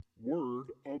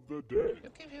word of the day. You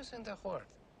keep using that word.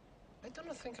 I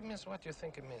don't think it means what you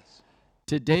think it means.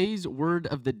 Today's word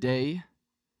of the day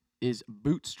is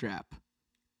bootstrap.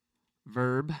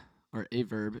 Verb, or a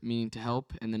verb, meaning to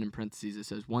help, and then in parentheses it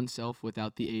says oneself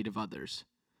without the aid of others.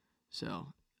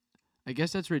 So, I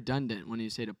guess that's redundant when you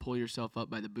say to pull yourself up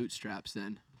by the bootstraps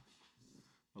then.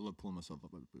 I love pulling myself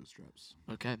up by the bootstraps.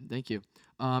 Okay, thank you.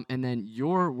 And then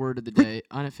your word of the day,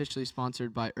 unofficially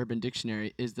sponsored by Urban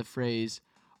Dictionary, is the phrase,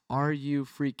 "Are you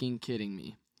freaking kidding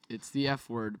me?" It's the F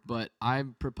word, but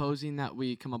I'm proposing that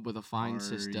we come up with a fine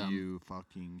system. Are you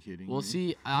fucking kidding me? Well,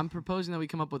 see, I'm proposing that we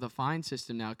come up with a fine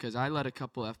system now because I let a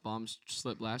couple F-bombs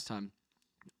slip last time.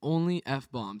 Only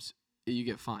F-bombs, you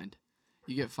get fined.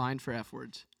 You get fined for F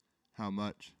words. How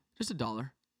much? Just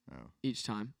 $1 Oh. each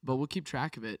time, but we'll keep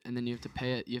track of it, and then you have to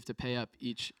pay it. You have to pay up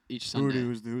each Sunday.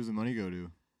 Who's the money go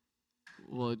to?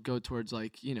 Well, it'd go towards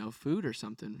food or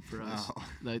something for us,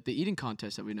 like the eating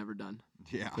contest that we've never done.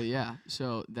 Yeah. But yeah,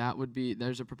 so that would be.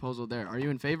 There's a proposal there. Are you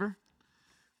in favor?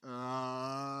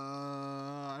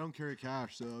 I don't carry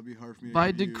cash, so it'll be hard for me.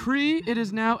 By to give you. decree, it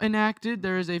is now enacted.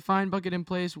 There is a fine bucket in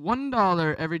place,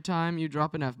 $1 every time you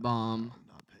drop an F-bomb.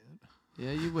 Not pay it.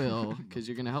 Yeah, you will, because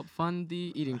you're going to help fund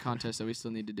the eating contest that we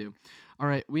still need to do. All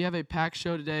right, we have a packed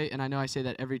show today, and I know I say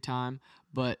that every time,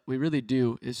 but we really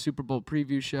do. It's Super Bowl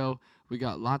preview show. We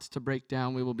got lots to break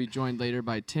down. We will be joined later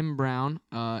by Tim Brown,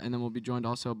 and then we'll be joined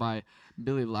also by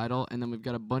Billy Lytle, and then we've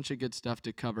got a bunch of good stuff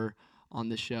to cover on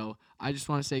the show. I just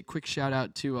want to say a quick shout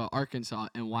out to Arkansas.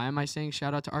 And why am I saying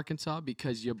shout out to Arkansas?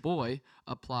 Because your boy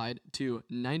applied to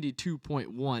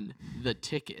 92.1 The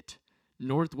Ticket,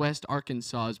 Northwest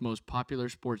Arkansas's most popular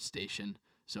sports station.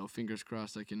 So fingers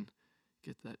crossed I can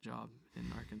get that job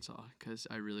in Arkansas because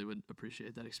I really would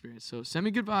appreciate that experience. So send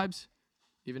me good vibes,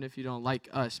 even if you don't like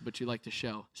us, but you like the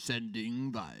show.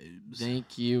 Sending vibes.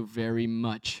 Thank you very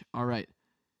much. All right.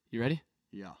 You ready?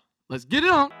 Yeah. Let's get it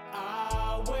on.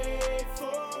 I'll wait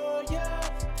for ya,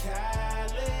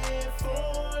 California.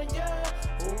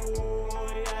 Oh,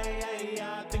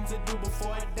 yeah. Things to do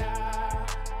before I die.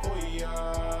 Oh,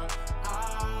 yeah.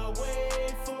 I'll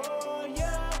wait for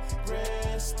ya,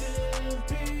 rest in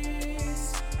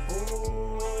peace.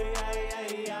 Oh,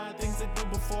 yeah. Things to do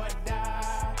before I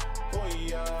die. Oh,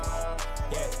 yeah.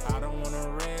 Yeah, I don't wanna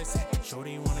rest.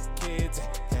 Shorty want a kids.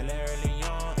 Hella early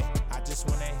on. I just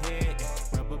wanna hit.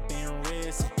 Rubber band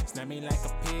wrist. Snap me like a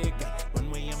pig.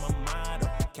 Runway, I'm a model.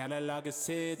 Catalog is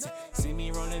hits. See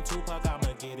me rolling Tupac,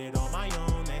 I'ma get it on my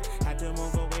own. Had to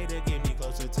move away to get me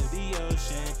closer to the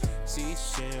ocean.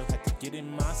 Seashell, had to get it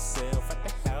myself. At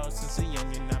the house since a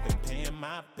youngin', I've been paying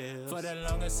my bills. For the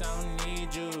longest, I don't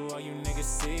need you. All you niggas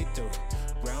see through.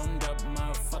 Round up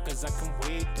motherfuckers, I can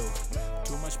wait through.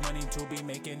 Too much money to be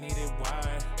making, need it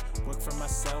wide. Work for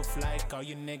myself like all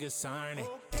you niggas aren't it.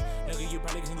 Look at you,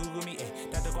 probably can Google me,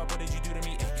 Dr. Guap, what did you do to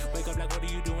me, Wake up like, what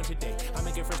are you doing today? I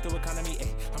make it fresh to economy,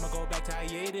 I'ma go back to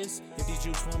hiatus. If these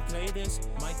jukes won't play this,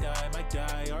 might die,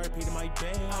 RP to my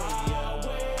band. I'll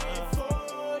wait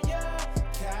for ya,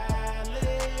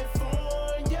 California.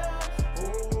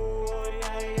 Oh,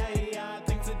 yeah.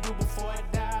 Things to do before I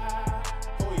die.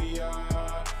 Oh,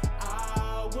 yeah.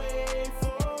 I'll wait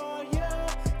for ya,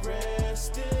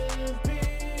 rest in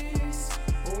peace.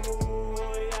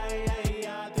 Oh,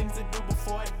 yeah. Things to do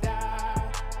before I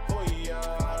die. Oh,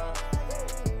 yeah.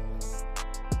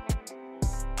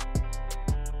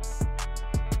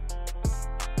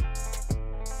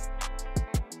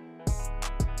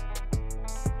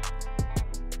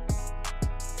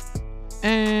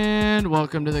 And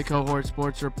welcome to the Cohort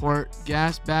Sports Report.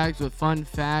 Gas bags with fun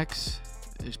facts.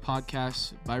 This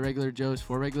podcast by regular Joes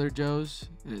for regular Joes,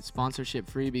 and it's sponsorship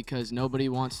free because nobody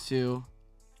wants to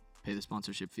pay the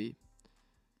sponsorship fee.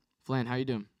 Flan, how you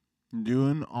doing?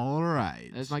 Doing all right.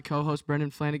 That's my co-host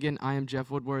Brendan Flanagan. I am Jeff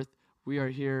Woodworth. We are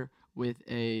here with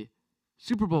a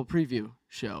Super Bowl preview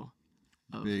show.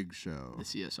 Big show. The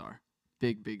CSR.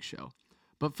 Big show.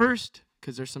 But first,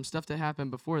 because there's some stuff that happened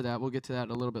before that, we'll get to that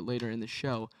a little bit later in the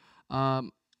show. I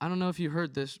don't know if you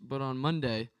heard this, but on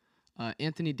Monday,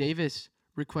 Anthony Davis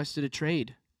requested a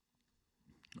trade.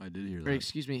 I did hear Or that.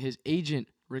 excuse me, his agent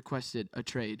requested a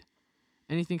trade.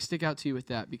 Anything stick out to you with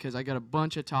that? Because I got a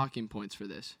bunch of talking points for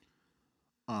this.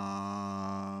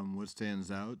 What stands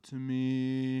out to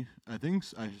me? I think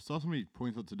I saw somebody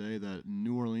point out today that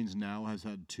New Orleans now has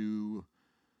had 2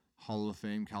 Hall of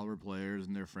Fame caliber players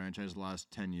in their franchise the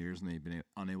last 10 years, and they've been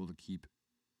unable to keep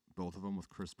both of them with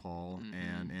Chris Paul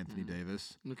and Anthony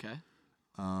Davis. Okay.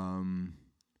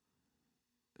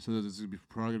 So this is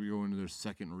probably going to be going into their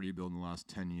second rebuild in the last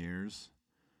 10 years.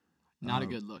 Not a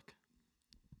good look.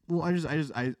 Well,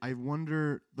 I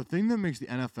wonder, the thing that makes the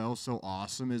NFL so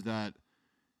awesome is that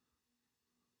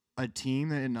a team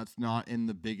that's not in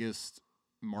the biggest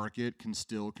market can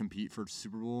still compete for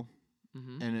Super Bowl.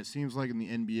 Mm-hmm. And it seems like in the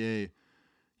NBA,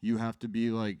 you have to be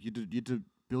like you have to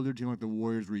build your team like the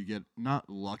Warriors, where you get not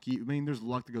lucky. I mean, there's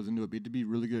luck that goes into it, but you have to be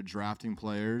really good at drafting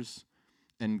players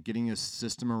and getting a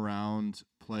system around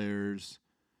players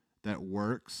that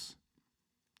works.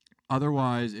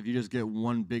 Otherwise, if you just get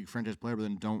one big franchise player, but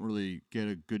then don't really get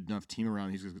a good enough team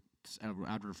around, he's gonna,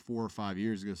 after 4 or 5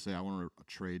 years, he's gonna say, "I want to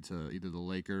trade to either the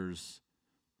Lakers,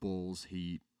 Bulls,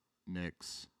 Heat,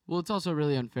 Knicks." Well, it's also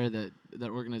really unfair that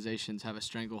organizations have a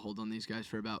stranglehold on these guys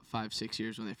for about 5-6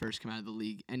 years when they first come out of the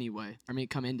league. Anyway, I mean,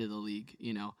 come into the league,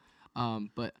 you know.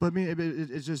 But I mean,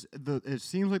 it's just it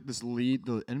seems like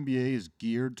the NBA is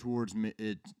geared towards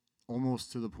it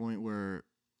almost to the point where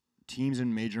teams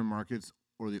in major markets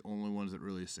are the only ones that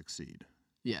really succeed.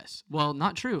 yes, well,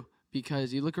 not true,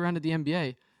 because you look around at the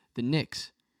NBA, the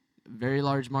Knicks, very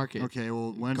large market. Okay,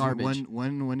 well, when do you think?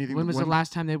 When was the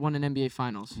last time they won an NBA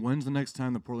Finals? When's the next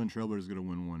time the Portland Trailblazers is going to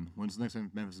win one? When's the next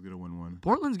time Memphis is going to win one?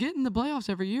 Portland's getting the playoffs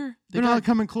every year. They're not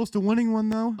coming close to winning one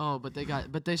though. Oh, but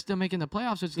they're still making the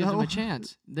playoffs, which gives them No. a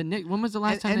chance. The Knicks. When was the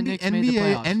last time the Knicks made the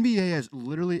playoffs? NBA has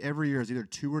literally every year has either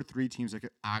 2 or 3 teams that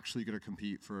could actually going to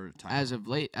compete for a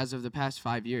title. As of the past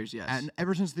 5 years, yes. And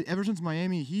ever since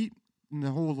Miami Heat and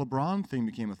the whole LeBron thing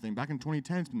became a thing back in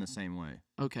 2010, it's been the same way.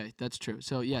 Okay, that's true.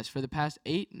 So yes, for the past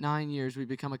 8-9 years, we've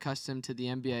become accustomed to the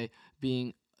NBA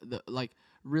being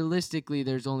realistically,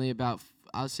 there's only about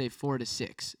I'll say 4 to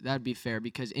 6. That'd be fair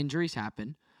because injuries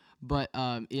happen. But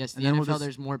yes, the NFL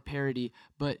there's more parity.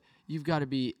 But you've got to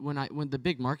be when the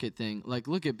big market thing. Like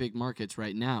look at big markets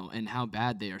right now and how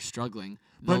bad they are struggling.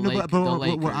 The Lakers,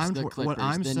 the Clippers, what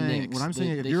I'm the saying, Knicks, what I'm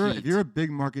saying, if you're a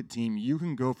big market team, you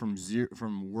can go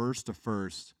from worst to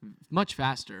first much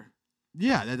faster.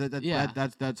 Yeah, that's I feel like You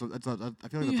that's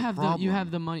a problem. you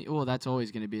have the money. Well, that's always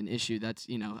going to be an issue. That's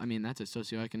I mean that's a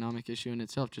socioeconomic issue in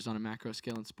itself, just on a macro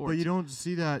scale in sports. But you don't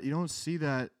see that. You don't see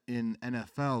that in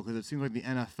NFL because it seems like the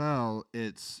NFL.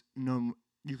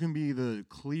 You can be the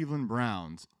Cleveland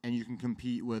Browns and you can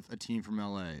compete with a team from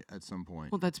LA at some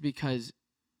point. Well, that's because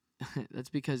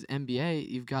NBA,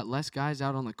 you've got less guys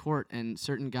out on the court, and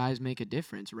certain guys make a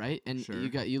difference, right? And Sure.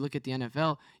 you look at the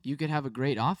NFL, you could have a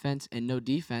great offense and no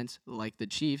defense, like the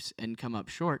Chiefs, and come up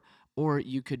short. Or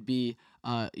you could be,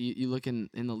 you look in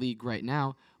the league right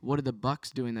now. What are the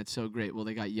Bucks doing that's so great? Well,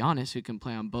 they got Giannis who can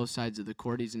play on both sides of the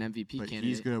court. He's an MVP but candidate.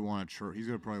 he's gonna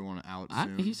probably want to out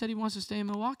soon. He said he wants to stay in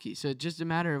Milwaukee. So it's just a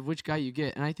matter of which guy you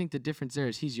get. And I think the difference there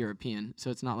is he's European, so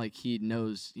it's not like he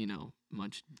knows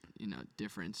much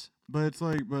difference. But it's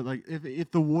like,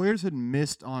 if the Warriors had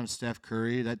missed on Steph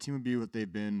Curry, that team would be what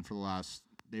they've been for the last.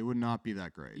 They would not be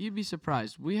that great. You'd be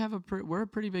surprised. We're a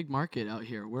pretty big market out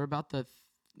here. We're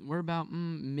about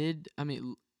mid. I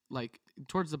mean, like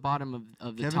towards the bottom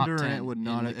of the Kevin top Durant 10 would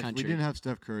not. in the If country. we didn't have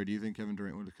Steph Curry, do you think Kevin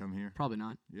Durant would have come here? Probably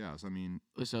not. Yes, I mean.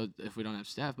 So if we don't have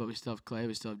Steph, but we still have Clay,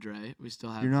 we still have Dre, we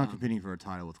still have. You're not competing for a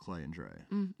title with Clay and Dre.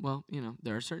 Well,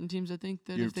 there are certain teams I think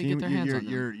that Your if they get their hands on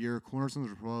them. your cornerstones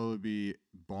would probably be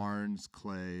Barnes,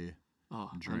 Clay. Oh,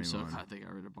 Draymond. I'm so glad they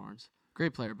got rid of Barnes.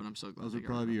 Great player, but I'm so glad Those they would got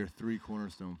rid probably of be him. your 3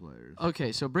 cornerstone players.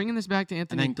 Okay, so bringing this back to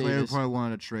Anthony And then Clay would Davis. probably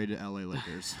want to trade to LA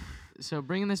Lakers. So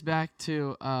bringing this back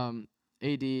to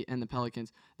AD and the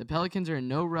Pelicans. The Pelicans are in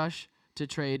no rush to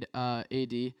trade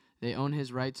AD. They own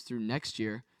his rights through next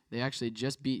year. They actually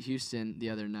just beat Houston the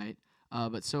other night.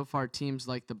 But so far, teams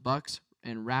like the Bucks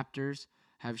and Raptors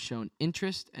have shown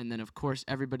interest. And then, of course,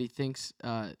 everybody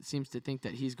seems to think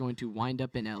that he's going to wind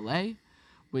up in LA,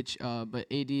 but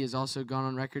AD has also gone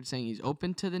on record saying he's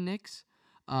open to the Knicks.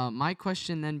 My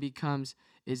question then becomes,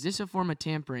 is this a form of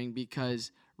tampering?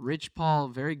 Because Rich Paul,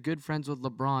 very good friends with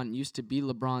LeBron, used to be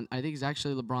LeBron. I think he's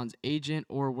actually LeBron's agent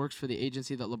or works for the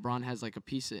agency that LeBron has like a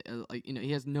piece of,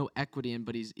 he has no equity in,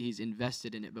 but he's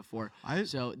invested in it before.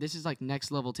 So this is like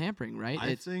next level tampering, right?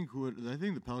 I think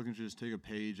the Pelicans should just take a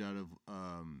page out of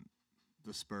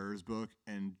the Spurs book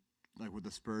and like what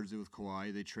the Spurs did with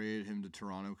Kawhi. They traded him to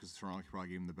Toronto because Toronto could probably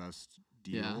give him the best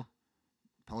deal. Yeah.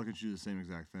 Pelicans should do the same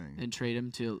exact thing. And trade him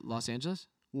to Los Angeles?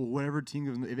 Well, whatever team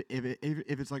gives him,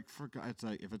 if it's like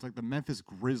the Memphis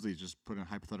Grizzlies, just put in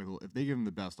hypothetical. If they give him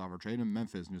the best offer, trade him to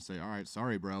Memphis and just say, all right,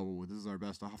 sorry, bro, well, this is our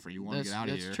best offer. You want to get out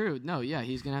of here? That's true. No, yeah,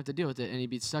 he's gonna have to deal with it, and he'd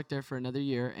be stuck there for another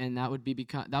year, and that would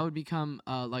become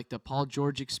like the Paul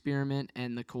George experiment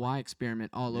and the Kawhi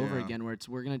experiment all over Yeah. again, where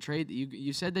we're gonna trade.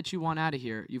 You said that you want out of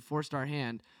here. You forced our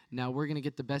hand. Now we're going to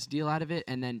get the best deal out of it,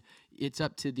 and then it's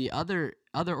up to the other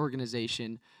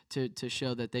organization to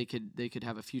show that they could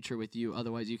have a future with you.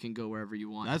 Otherwise, you can go wherever you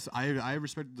want. I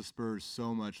respected the Spurs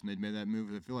so much when they made that move.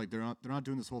 I feel like they're not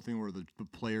doing this whole thing where the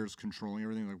players controlling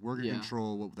everything. Like we're gonna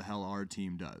control what the hell our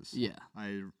team does. Yeah.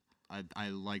 I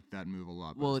like that move a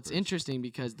lot. Well, it's interesting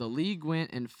because the league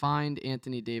went and fined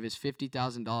Anthony Davis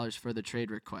 $50,000 for the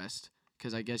trade request.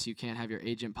 Because I guess you can't have your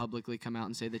agent publicly come out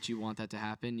and say that you want that to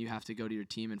happen. You have to go to your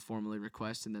team and formally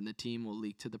request, and then the team will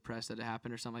leak to the press that it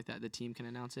happened or something like that. The team can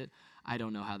announce it. I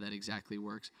don't know how that exactly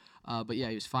works. But yeah,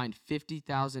 he was fined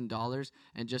 $50,000.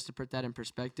 And just to put that in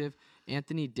perspective,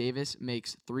 Anthony Davis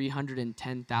makes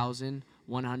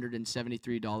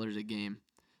 $310,173 a game.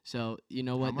 So you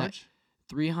know what? How much?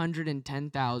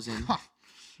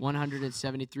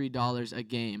 $310,173 a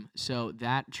game. So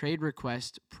that trade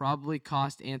request probably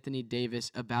cost Anthony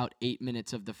Davis about 8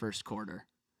 minutes of the first quarter.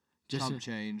 Chump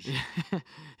change.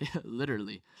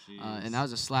 Literally. And that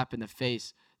was a slap in the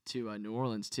face to New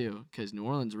Orleans, too, because New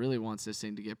Orleans really wants this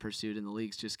thing to get pursued, and the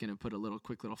league's just going to put a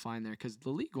quick little fine there because the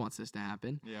league wants this to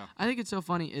happen. Yeah. I think it's so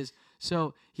funny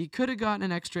so he could have gotten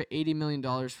an extra $80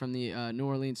 million from the New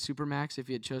Orleans Supermax if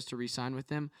he had chose to re-sign with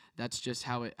them. That's just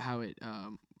how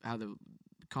the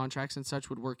contracts and such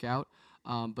would work out.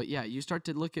 But yeah, you start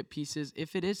to look at pieces.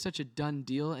 If it is such a done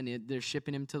deal and they're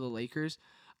shipping him to the Lakers,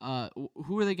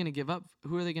 who are they going to give up?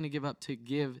 Who are they going to give up to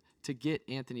get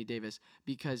Anthony Davis?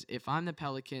 Because if I'm the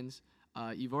Pelicans,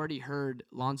 you've already heard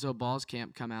Lonzo Ball's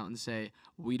camp come out and say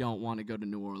we don't want to go to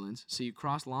New Orleans. So you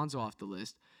cross Lonzo off the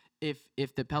list.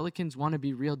 If the Pelicans want to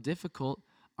be real difficult,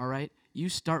 all right, you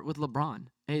start with LeBron.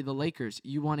 Hey, the Lakers,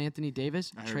 you want Anthony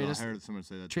Davis? I heard someone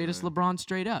say that. Trade us LeBron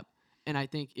straight up. And I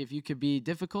think if you could be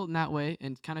difficult in that way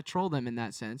and kind of troll them in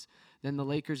that sense, then the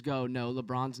Lakers go, no,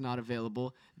 LeBron's not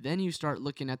available. Then you start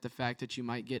looking at the fact that you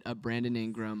might get a Brandon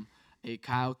Ingram, a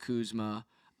Kyle Kuzma,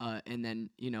 and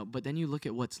then, but then you look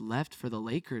at what's left for the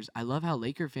Lakers. I love how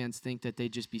Laker fans think that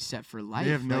they'd just be set for life.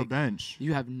 They have no bench.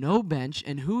 You have no bench,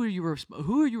 and who are you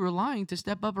relying to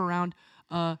step up around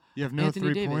you have no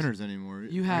Anthony three-pointers Davis? anymore.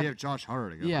 You have Josh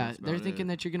Hart. Yeah, they're thinking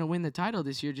that you're going to win the title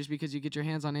this year just because you get your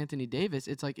hands on Anthony Davis.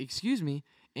 It's like, excuse me,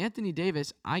 Anthony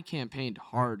Davis, I campaigned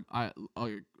hard.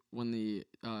 When the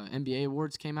NBA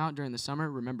awards came out during the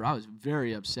summer, remember, I was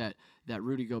very upset that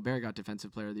Rudy Gobert got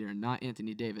Defensive Player of the Year and not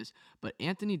Anthony Davis. But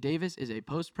Anthony Davis is a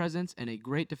post presence and a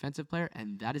great defensive player,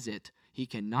 and that is it. He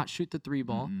cannot shoot the three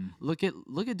ball. Mm-hmm. Look at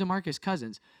DeMarcus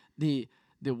Cousins. The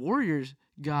Warriors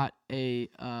got a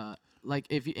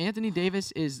if Anthony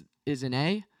Davis is an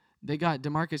A, they got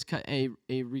a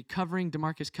recovering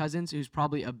DeMarcus Cousins who's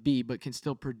probably a B but can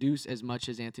still produce as much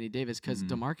as Anthony Davis because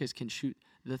DeMarcus can shoot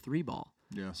the three ball.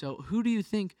 Yeah. So who do you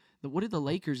think? What are the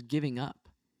Lakers giving up?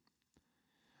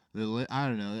 I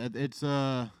don't know. It's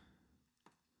a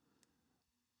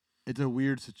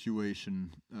weird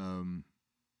situation. I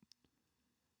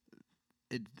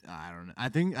don't know. I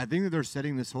think that they're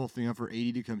setting this whole thing up for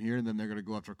AD to come here, and then they're gonna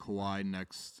go after Kawhi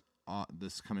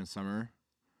this coming summer.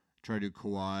 Try to do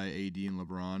Kawhi, AD, and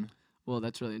LeBron. Well,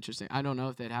 that's really interesting. I don't know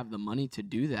if they'd have the money to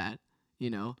do that.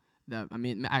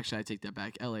 Actually, I take that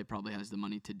back. LA probably has the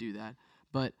money to do that.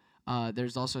 But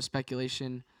there's also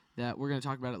speculation that we're going to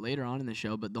talk about it later on in the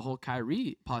show, but the whole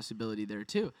Kyrie possibility there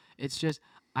too. It's just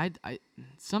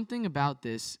something about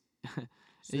this.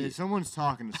 Someone's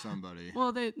talking to somebody.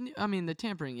 Well, the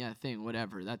tampering thing,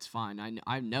 whatever, that's fine.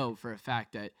 I know for a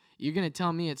fact that you're going to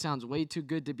tell me it sounds way too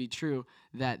good to be true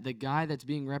that the guy that's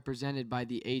being represented by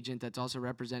the agent that's also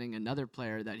representing another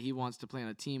player that he wants to play on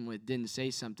a team with didn't say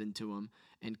something to him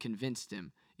and convinced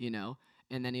him, And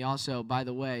then he also, by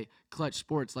the way, Clutch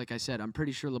Sports, like I said, I'm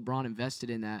pretty sure LeBron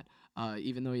invested in that,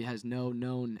 even though he has no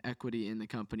known equity in the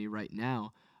company right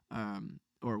now,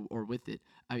 or with it.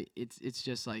 It's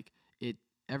just like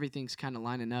everything's kind of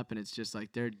lining up, and it's just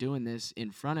like they're doing this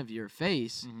in front of your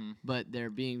face, but they're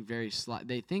being very sly.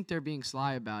 They think they're being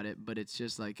sly about it, but it's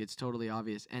just like it's totally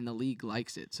obvious, and the league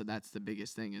likes it. So that's the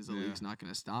biggest thing is the league's not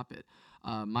going to stop it.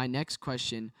 My next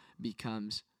question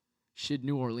becomes, should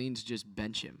New Orleans just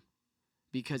bench him?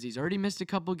 Because he's already missed a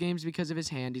couple games because of his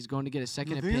hand. He's going to get a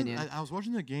second opinion. I was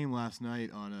watching the game last night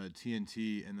on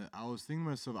TNT, and I was thinking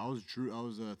to myself,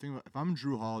 thinking if I'm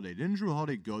Drew Holiday, didn't Drew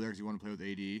Holiday go there because he wanted to play with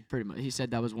AD? Pretty much. He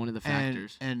said that was one of the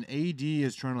factors. And AD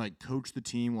is trying to coach the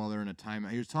team while they're in a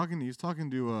timeout. He was talking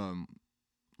to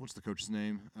what's the coach's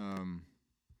name?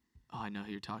 I know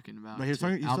who you're talking about. But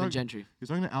Alvin Gentry. He was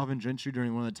talking to Alvin Gentry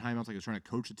during one of the timeouts, he was trying to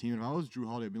coach the team. And if I was Drew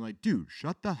Holiday, I'd be like, dude,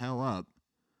 shut the hell up.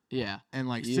 Yeah.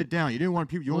 and sit down. You didn't want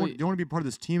people. You don't want to be part of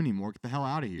this team anymore. Get the hell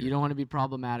out of here. You don't want to be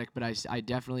problematic, but I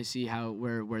definitely see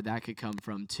where that could come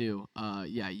from too.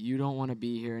 Yeah, you don't want to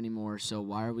be here anymore, so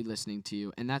why are we listening to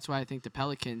you? And that's why I think the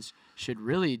Pelicans should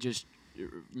really just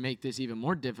make this even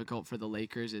more difficult for the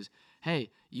Lakers. Is,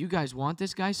 hey, you guys want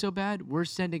this guy so bad, we're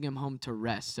sending him home to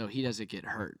rest so he doesn't get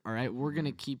hurt. All right, we're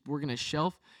gonna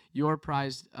shelf your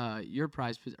prize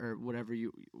or whatever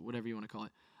you want to call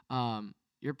it,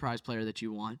 your prize player that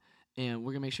you want, and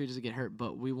we're going to make sure he doesn't get hurt,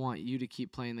 but we want you to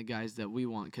keep playing the guys that we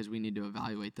want because we need to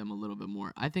evaluate them a little bit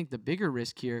more. I think the bigger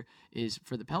risk here is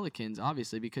for the Pelicans,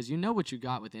 obviously, because you know what you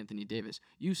got with Anthony Davis.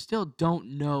 You still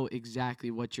don't know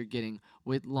exactly what you're getting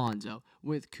with Lonzo,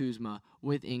 with Kuzma,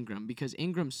 with Ingram, because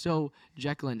Ingram's so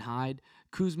Jekyll and Hyde.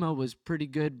 Kuzma was pretty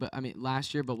good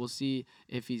last year, but we'll see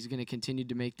if he's going to continue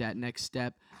to make that next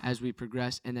step as we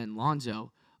progress. And then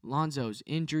Lonzo's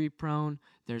injury prone.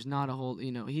 There's not a whole,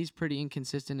 he's pretty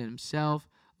inconsistent in himself.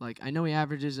 I know he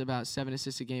averages about 7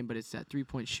 assists a game, but it's that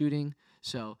 3-point shooting.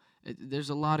 So there's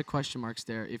a lot of question marks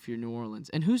there if you're New Orleans.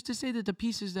 And who's to say that the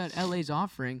pieces that LA's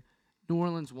offering, New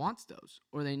Orleans wants those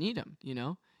or they need them,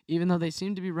 even though they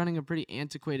seem to be running a pretty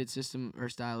antiquated system or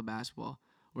style of basketball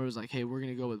where it was like, hey, we're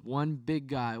going to go with one big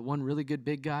guy, one really good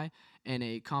big guy, and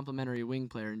a complimentary wing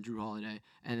player in Drew Holiday.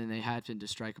 And then they had to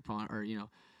strike upon or,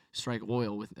 strike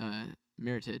oil with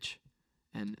Mirotic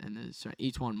and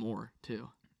each one more too.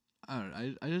 I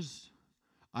don't know.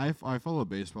 I follow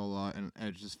baseball a lot, and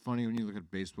it's just funny when you look at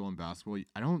baseball and basketball.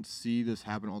 I don't see this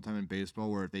happen all the time in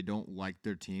baseball where if they don't like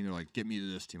their team, they're like, get me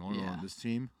to this team. I want to go on this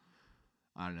team.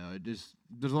 I don't know.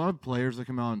 There's a lot of players that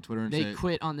come out on Twitter and they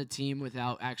quit on the team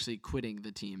without actually quitting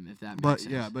the team, if that makes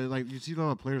sense. Yeah, but you see a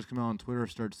lot of players come out on Twitter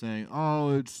and start saying,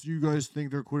 oh, it's you guys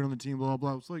think they're quitting on the team, blah,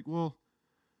 blah. It's like, well,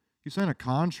 you sign a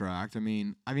contract.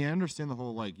 I understand the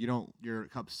whole, you're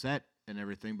upset and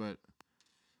everything, but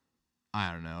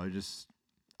I don't know.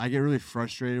 I get really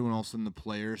frustrated when all of a sudden the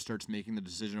player starts making the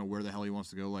decision of where the hell he wants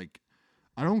to go.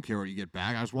 I don't care what you get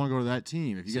back. I just want to go to that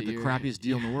team. If you get the crappiest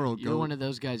deal in the world, you're one of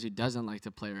those guys who doesn't like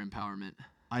the player empowerment.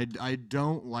 I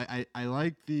don't like. I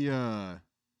like the.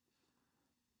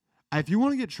 If you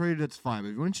want to get traded, that's fine.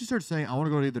 But once you start saying I want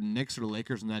to go to either the Knicks or the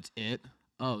Lakers, and that's it.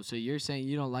 Oh, so you're saying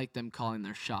you don't like them calling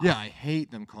their shots? Yeah, I hate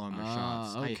them calling their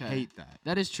shots. Okay. I hate that.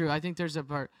 That is true. I think there's a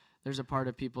part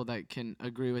of people that can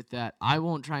agree with that. I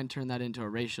won't try and turn that into a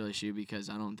racial issue because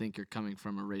I don't think you're coming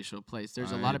from a racial place.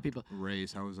 There's a lot of people.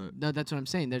 Race, how is that? No, that's what I'm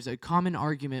saying. There's a common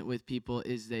argument with people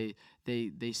is they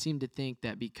seem to think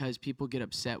that because people get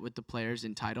upset with the player's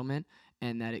entitlement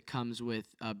and that it comes with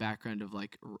a background of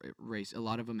race. A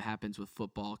lot of them happens with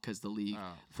football because the league,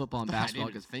 football and basketball.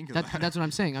 I didn't think of that. That's what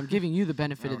I'm saying. I'm giving you the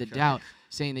benefit of the doubt,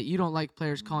 saying that you don't like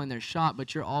players calling their shot,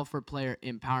 but you're all for player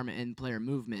empowerment and player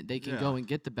movement. They can go and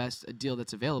get the best deal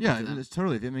that's available. Yeah, to them. it's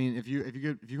totally. If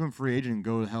you go in free agent and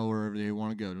go to hell wherever they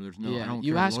want to go, there's no. Yeah. I don't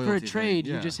You care ask for a loyalty trade,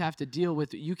 thing. you just have to deal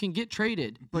with. You can get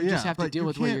traded, but you just have to deal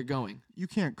with where can't- you're going. You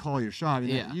can't call your shot.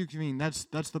 That's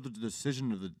the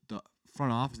decision of the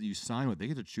front office that you sign with. They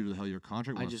get to choose the hell your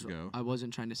contract wants to go. I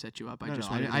wasn't trying to set you up. I No, just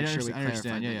no, wanted to make sure we I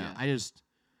understand. clarified Yeah. that.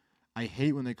 I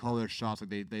hate when they call their shots like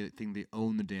they think they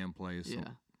own the damn place. So Yeah.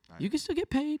 You can still get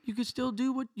paid. You can still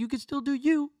do you can still do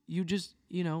you. You just,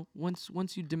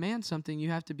 once you demand something, you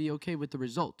have to be okay with the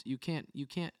result. You can't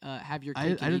have your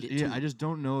cake and eat it too. I just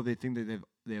don't know if they think that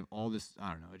they have all this.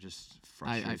 I don't know. It just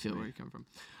frustrates me. I feel where you come from.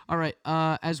 All right.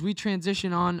 As we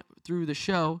transition on through the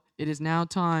show, it is now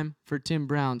time for Tim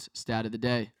Brown's Stat of the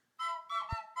Day.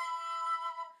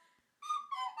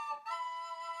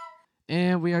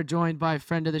 And we are joined by a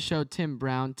friend of the show, Tim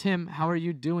Brown. Tim, how are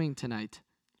you doing tonight?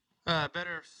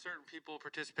 Better. Certain people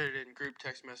participated in group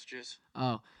text messages.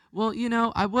 Oh, well,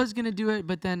 I was going to do it,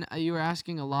 but then you were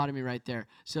asking a lot of me right there.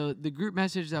 So the group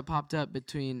message that popped up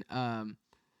between,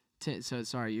 so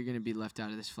sorry, you're going to be left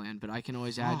out of this, Flan, but I can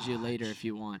always add you later if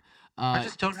you want. I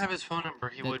just don't have his phone number.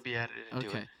 He would be added into it.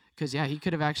 Okay. Because, he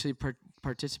could have actually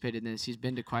participated in this. He's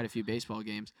been to quite a few baseball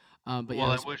games. But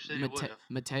I wish that he would have.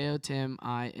 Mateo, Tim,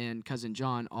 I, and Cousin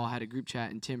John all had a group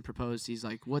chat, and Tim proposed, he's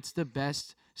like, what's the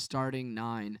best starting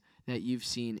 9 that you've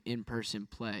seen in person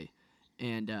play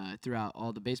and throughout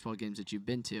all the baseball games that you've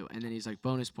been to? And then he's like,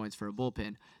 bonus points for a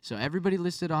bullpen. So everybody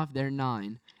listed off their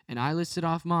 9, and I listed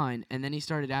off mine, and then he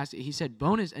started asking,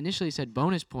 initially he said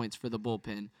bonus points for the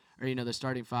bullpen, or, the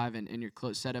starting 5 and your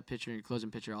setup pitcher and your closing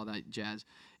pitcher, all that jazz.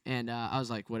 And I was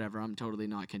like, whatever, I'm totally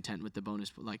not content with the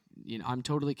bonus. I'm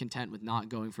totally content with not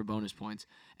going for bonus points.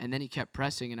 And then he kept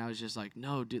pressing, and I was just like,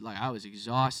 no, dude, I was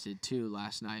exhausted, too,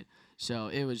 last night. So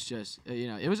it was just,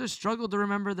 it was a struggle to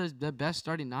remember the best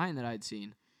starting 9 that I'd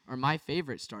seen, or my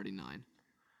favorite starting 9.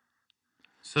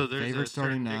 So there's Favorite a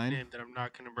starting certain nine? nickname that I'm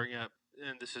not going to bring up,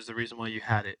 and this is the reason why you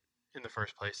had it in the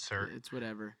first place, sir. It's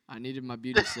whatever. I needed my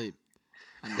beauty sleep.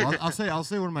 Well, I'll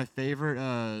say one of my favorite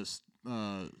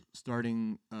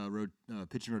starting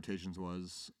pitching rotations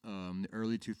was the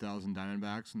early 2000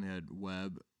 Diamondbacks, and they had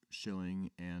Webb,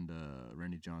 Schilling, and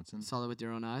Randy Johnson. Saw that with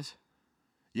your own eyes.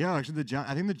 Yeah, actually,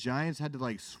 I think the Giants had to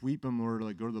like sweep them or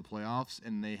like go to the playoffs,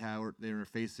 and they were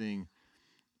facing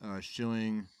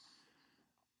Schilling,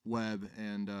 Webb,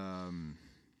 and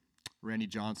Randy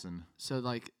Johnson. So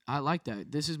like I like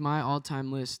that. This is my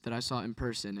all-time list that I saw in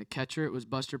person. At catcher, it was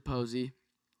Buster Posey.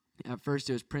 At first,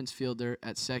 it was Prince Fielder.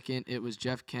 At second, it was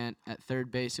Jeff Kent. At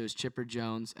third base, it was Chipper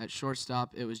Jones. At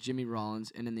shortstop, it was Jimmy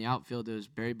Rollins. And in the outfield, it was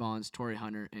Barry Bonds, Torrey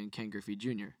Hunter, and Ken Griffey Jr.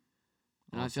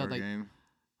 And I All-Star felt like, game.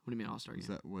 what do you mean All-Star game? Is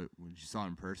that what you saw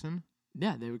in person?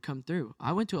 Yeah, they would come through.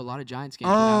 I went to a lot of Giants games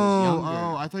when I was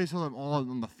younger. I thought you saw them all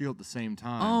on the field at the same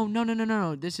time. Oh,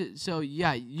 no. This is so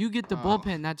yeah, you get the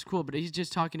bullpen, that's cool, but he's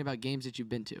just talking about games that you've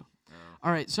been to.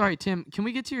 All right, sorry, Tim. Can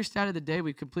we get to your stat of the day?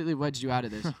 We completely wedged you out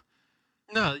of this.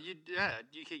 No, you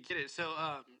can get it. So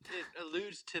it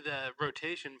alludes to the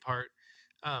rotation part.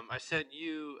 I sent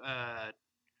you, I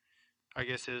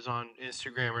guess it was on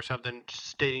Instagram or something,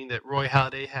 stating that Roy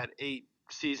Halladay had 8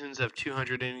 seasons of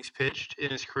 200 innings pitched in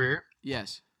his career.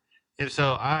 Yes. And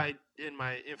so I, in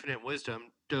my infinite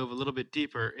wisdom, dove a little bit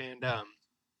deeper, and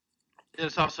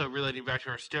it's also relating back to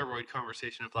our steroid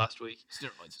conversation of last week.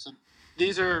 Steroids. So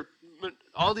these are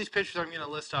all these pitchers I'm going to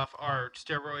list off are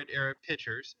steroid era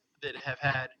pitchers that have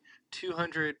had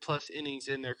 200 plus innings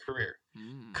in their career.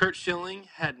 Kurt Schilling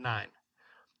had 9.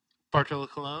 Bartolo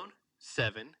Colon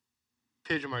 7.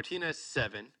 Pedro Martinez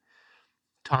 7.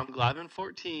 Tom Glavine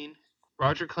 14.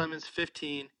 Roger Clemens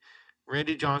 15.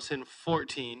 Randy Johnson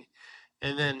 14.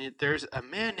 And then there's a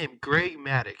man named Greg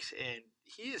Maddux, and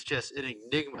he is just an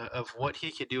enigma of what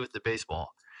he can do with the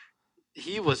baseball.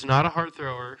 He was not a hard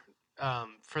thrower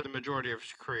for the majority of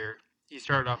his career. He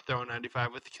started off throwing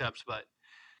 95 with the Cubs, but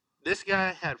this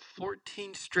guy had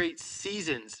 14 straight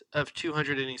seasons of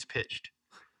 200 innings pitched.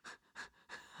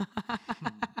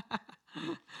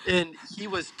 And he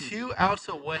was 2 outs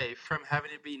away from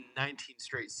having to be 19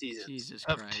 straight seasons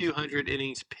of 200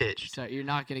 innings pitched. So you're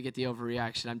not going to get the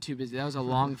overreaction. I'm too busy. That was a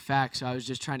long fact, so I was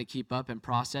just trying to keep up and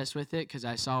process with it because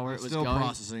I saw where it was still going.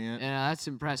 Processing it. And that's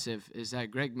impressive, is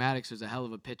that Greg Maddux was a hell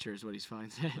of a pitcher is what he's what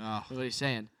he's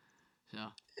saying. So.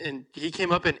 And he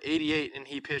came up in 88, and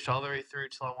he pitched all the way through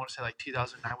till I want to say like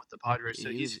 2009 with the Padres. So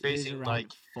he's facing like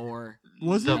 4.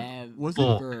 Wasn't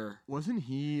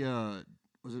he?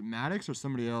 Was it Maddux or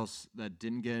somebody else that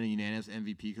didn't get a unanimous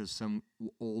MVP because some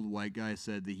old white guy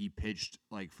said that he pitched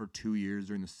like for 2 years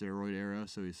during the steroid era,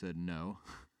 so he said no.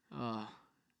 And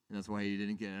that's why he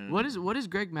didn't get it. What is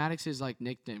Greg Maddox's like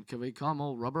nickname? Could we call him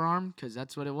Old Rubber Arm? Because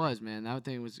that's what it was, man. That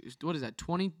thing was, what is that,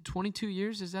 22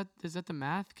 years? Is that the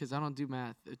math? Because I don't do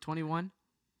math. 21?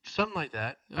 Something like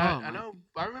that. I know.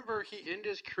 I remember he ended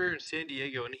his career in San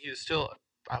Diego, and he was still,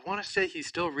 I want to say he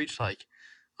still reached like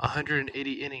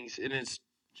 180 innings in his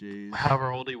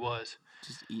however old he was.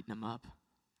 Just eating them up.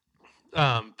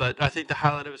 But I think the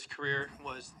highlight of his career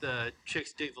was the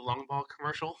Chicks Dig the Long Ball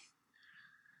commercial.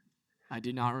 I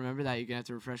do not remember that. You're going to have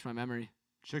to refresh my memory.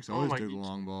 Chicks always dig the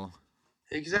long ball.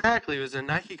 Exactly. It was a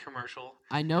Nike commercial.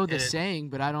 I know the saying,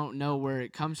 but I don't know where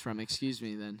it comes from. Excuse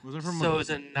me then. Was it from So it was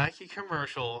a Nike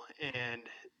commercial, and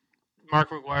Mark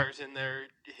McGuire's in there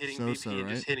hitting Sosa, BP and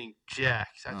right? just hitting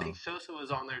jacks. I think Sosa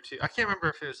was on there too. I can't remember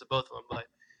if it was the both of them,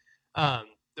 but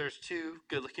there's 2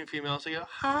 good-looking females that go,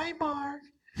 "Hi, Mark,"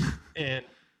 and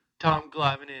Tom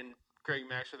Glavine and Greg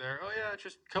Maddux are there. "Oh yeah,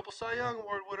 just a couple Cy Young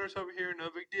Award winners over here, no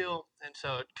big deal." And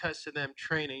so it cuts to them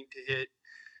training to hit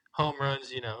home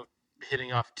runs,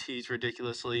 hitting off tees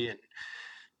ridiculously and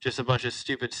just a bunch of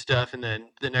stupid stuff. And then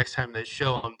the next time they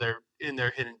show them, they're in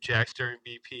there hitting jacks during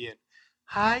BP. And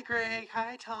 "Hi, Greg.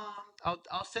 Hi, Tom.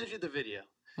 I'll send you the video."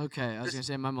 Okay, I was going to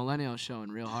say my millennial's showing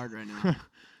real hard right now.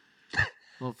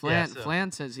 Well,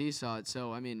 Flan says he saw it,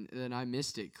 so, I mean, then I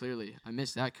missed it, clearly. I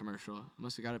missed that commercial. I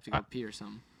must have got up to go pee or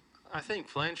something. I think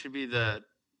Flan should be the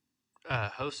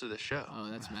host of the show.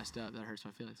 Oh, that's messed up. That hurts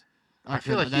my feelings. I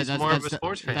feel like he's more of a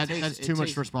sports fan. That's too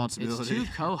much responsibility. It's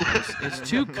 2 co-hosts. It's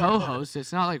 2 co-hosts.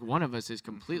 It's not like one of us is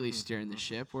completely steering the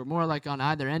ship. We're more like on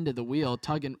either end of the wheel,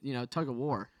 tug of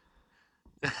war.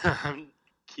 I'm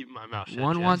keeping my mouth shut.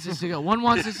 One wants us to go. One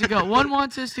wants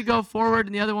us to go forward,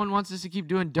 and the other one wants us to keep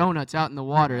doing donuts out in the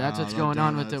water. That's what's going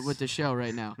on with the show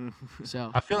right now.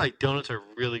 So I feel like donuts are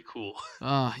really cool.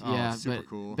 Yeah, super but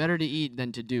cool. Better to eat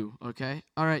than to do. Okay.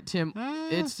 All right, Tim.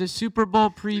 It's the Super Bowl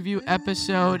preview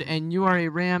episode, and you are a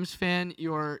Rams fan.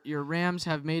 Your Rams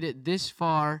have made it this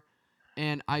far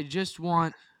And I just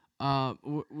want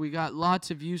we got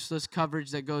lots of useless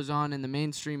coverage that goes on in the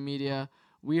mainstream media.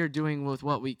 We are doing with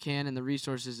what we can and the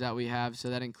resources that we have, so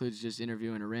that includes just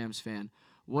interviewing a Rams fan.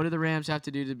 What do the Rams have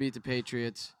to do to beat the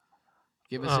Patriots?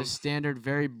 Give us a standard,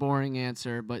 very boring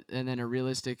answer, and then a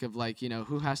realistic of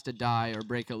who has to die or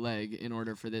break a leg in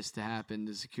order for this to happen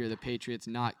to secure the Patriots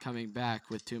not coming back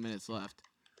with 2 minutes left.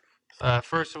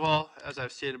 First of all, as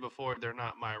I've stated before, they're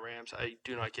not my Rams. I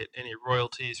do not get any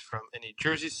royalties from any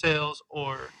jersey sales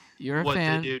or what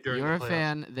they do during the playoffs. You're a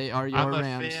fan. They are your I'm a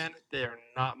Rams. fan. They are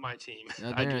not my team. They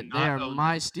are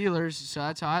my Steelers, so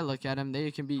that's how I look at them. They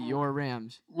can be your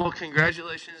Rams. Well,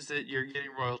 congratulations that you're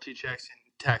getting royalty checks and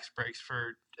tax breaks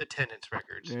for attendance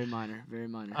records. Very minor, very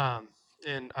minor.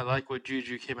 And I like what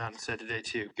Juju came out and said today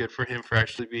too. Good for him for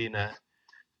actually being a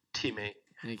teammate.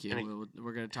 Thank you.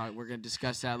 We're gonna talk. We're gonna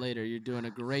discuss that later. You're doing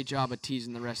a great job of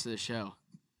teasing the rest of the show.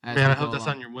 Man, I hope that's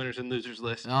on your winners and losers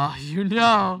list. Oh, you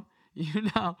know.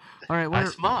 All right.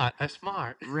 I'm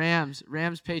smart.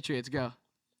 Rams, Patriots, go.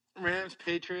 Rams,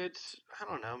 Patriots. I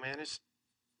don't know, man.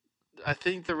 I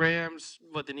think the Rams,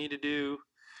 what they need to do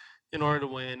in order to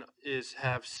win is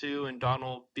have Sue and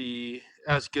Donald be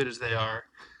as good as they are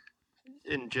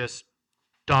and just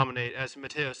dominate. As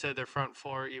Mateo said, their front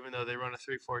four, even though they run a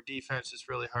 3-4 defense, it's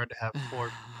really hard to have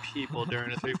 4 people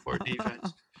during a 3-4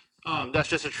 defense. That's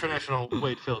just a traditional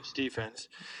Wade Phillips defense.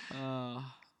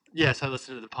 Yes, I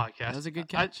listened to the podcast. That was a good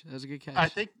catch.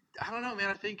 I don't know, man.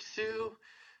 I think Sue,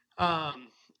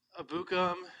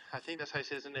 Abukum, I think that's how you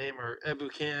say his name, or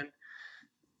Ebukan.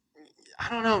 I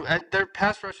don't know. Their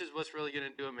pass rush is what's really going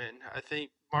to do them in. I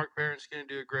think Mark Barron's going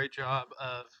to do a great job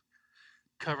of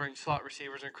covering slot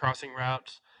receivers and crossing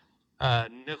routes.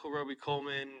 Nickel Roby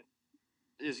Coleman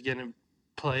is going to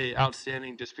play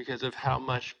outstanding just because of how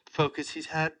much focus he's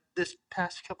had this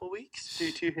past couple weeks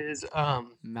due to his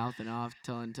mouthing off,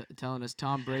 telling us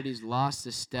Tom Brady's lost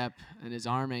a step and his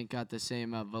arm ain't got the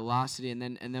same velocity. And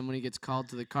then when he gets called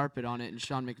to the carpet on it, and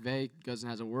Sean McVay goes and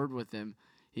has a word with him,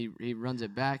 he runs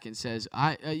it back and says,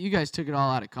 you guys took it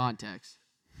all out of context."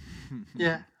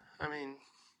 Yeah, I mean,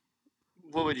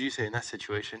 what would you say in that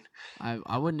situation?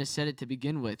 I wouldn't have said it to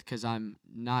begin with because I'm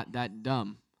not that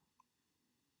dumb.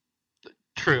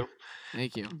 True.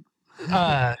 Thank you.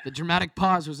 The dramatic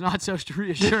pause was not so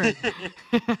reassuring.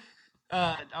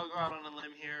 I'll go out on a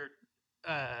limb here.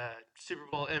 Super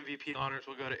Bowl MVP honors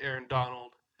will go to Aaron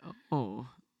Donald. Oh.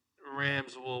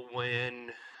 Rams will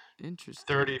win.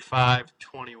 Interesting.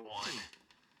 35-21.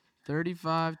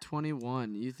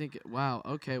 35-21. You think? Wow.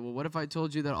 Okay. Well, what if I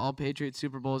told you that all Patriots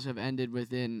Super Bowls have ended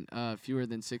within fewer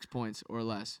than 6 points or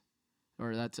less?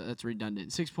 Or that's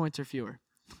redundant. 6 points or fewer.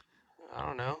 I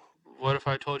don't know. What if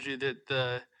I told you that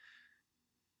the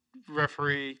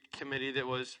referee committee that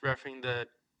was refereeing the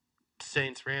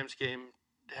Saints-Rams game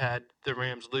had the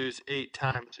Rams lose 8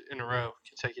 times in a row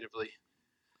consecutively?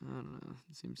 I don't know.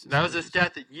 It seems that was a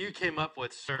stat that you came up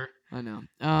with, sir. I know.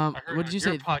 What did you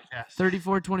say? Podcast.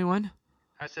 34-21?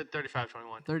 I said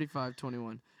 35-21.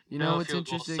 35-21. You know what's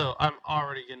interesting? So I'm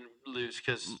already going to lose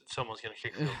because someone's going to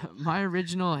kick field goal. My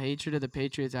original hatred of the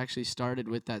Patriots actually started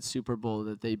with that Super Bowl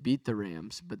that they beat the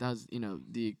Rams. But that was,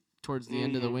 towards the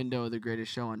end of the window of the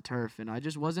greatest show on turf. And I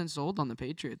just wasn't sold on the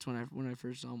Patriots when I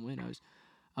first saw them win.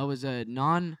 I was a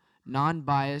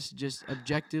non-biased, just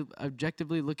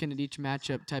objectively looking at each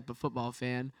matchup type of football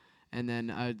fan, and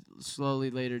then I slowly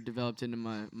later developed into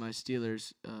my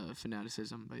Steelers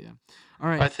fanaticism. But yeah, all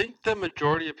right. I think the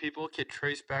majority of people could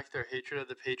trace back their hatred of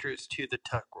the Patriots to the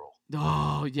tuck rule.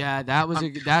 Oh yeah, that was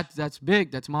that's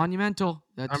big. That's monumental.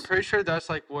 I'm pretty sure that's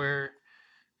like where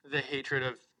the hatred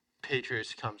of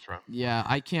Patriots comes from. Yeah,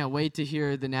 I can't wait to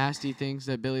hear the nasty things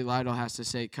that Billy Lytle has to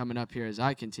say coming up here as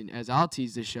I'll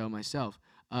tease the show myself.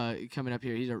 Coming up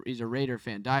here, he's a Raider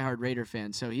fan, diehard Raider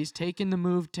fan. So he's taken the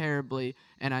move terribly,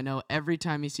 and I know every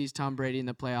time he sees Tom Brady in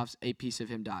the playoffs, a piece of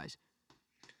him dies.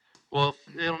 Well,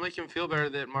 it'll make him feel better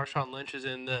that Marshawn Lynch is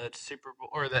in the Super Bowl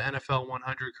or the NFL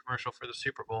 100 commercial for the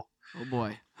Super Bowl. Oh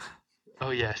boy. Oh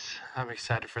yes, I'm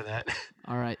excited for that.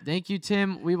 All right, thank you,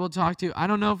 Tim. We will talk to you. I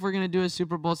don't know if we're gonna do a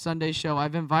Super Bowl Sunday show.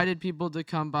 I've invited people to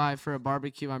come by for a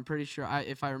barbecue. I'm pretty sure,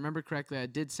 if I remember correctly, I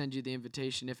did send you the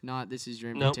invitation. If not, this is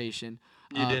your invitation.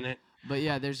 Nope, you didn't. But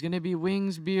yeah, there's gonna be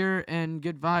wings, beer, and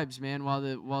good vibes, man,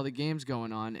 while the game's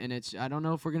going on. And I don't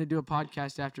know if we're gonna do a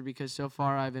podcast after because so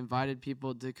far I've invited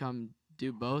people to come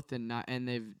do both, and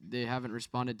they haven't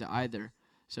responded to either.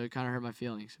 So it kind of hurt my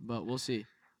feelings, but we'll see.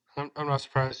 I'm not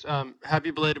surprised.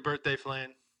 Happy belated birthday,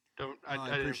 Flan. I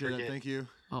appreciate didn't forget. it. Thank you.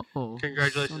 Oh,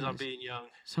 Congratulations so on nice. being young.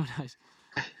 So nice.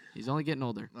 He's only getting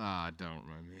older. Don't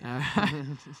remind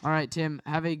me. All right, Tim.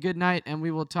 Have a good night, and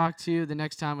we will talk to you the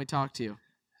next time we talk to you.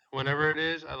 Whenever it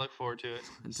is, I look forward to it.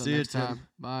 Until See you, next Tim. time.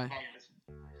 Bye. Bye, guys.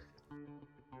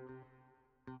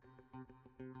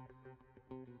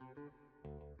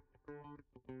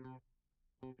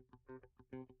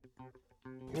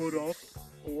 Put up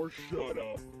or shut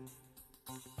up.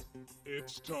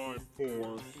 It's time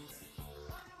for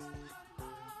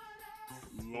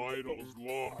Lytle's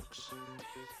Locks.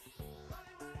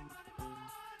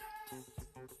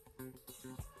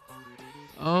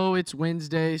 Oh, it's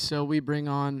Wednesday, so we bring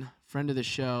on friend of the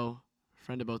show,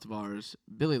 friend of both of ours,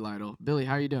 Billy Lytle. Billy,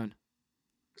 how are you doing?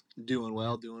 Doing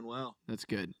well. That's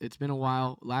good. It's been a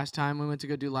while. Last time we went to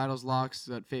go do Lytle's Locks,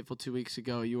 that fateful 2 weeks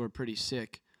ago, you were pretty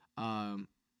sick. And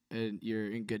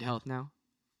you're in good health now?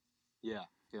 Yeah,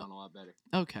 feeling a lot better.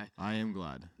 Okay. I am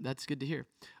glad. That's good to hear.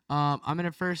 I'm going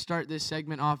to first start this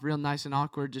segment off real nice and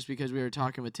awkward just because we were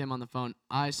talking with Tim on the phone.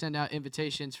 I send out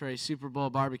invitations for a Super Bowl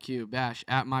BBQ bash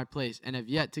at my place and have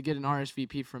yet to get an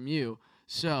RSVP from you.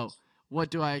 So what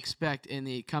do I expect in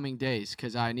the coming days?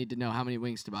 Because I need to know how many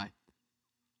wings to buy.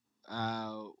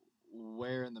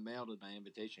 Where in the mail did my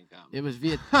invitation come? It was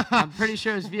via, I'm pretty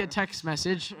sure it was via text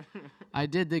message. I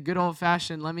did the good old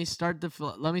fashioned, let me start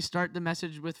the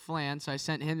message with Flan. So I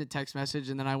sent him the text message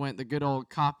and then I went the good old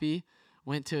copy,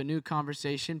 went to a new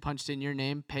conversation, punched in your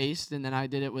name, paste, and then I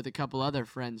did it with a couple other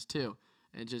friends too.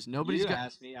 And just nobody's You got.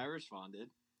 asked me, I responded.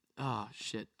 Oh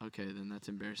shit. Okay, then that's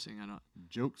embarrassing. I don't.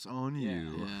 Joke's on Yeah.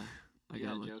 you. Yeah. I Yeah,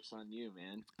 gotta look. joke's on you,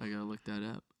 man. I gotta look that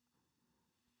up.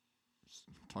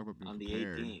 Talk about being On the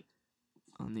prepared. 18th.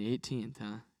 On the 18th,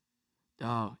 huh?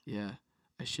 Oh yeah.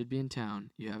 I should be in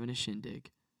town. You having a shindig?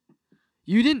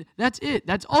 You didn't. That's it.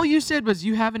 That's all you said was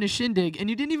you having a shindig, and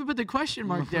you didn't even put the question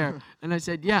mark there. And I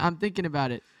said, yeah, I'm thinking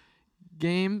about it.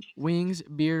 Game, wings,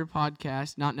 beer,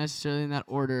 podcast, not necessarily in that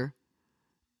order.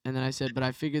 And then I said, but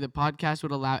I figured the podcast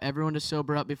would allow everyone to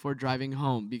sober up before driving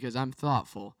home because I'm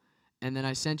thoughtful. And then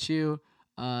I sent you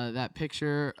that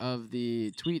picture of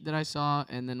the tweet that I saw,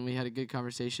 and then we had a good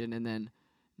conversation, and then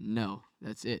no,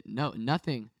 that's it. No,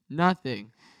 nothing.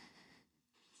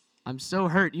 I'm so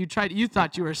hurt. You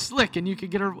thought you were slick and you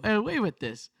could get away with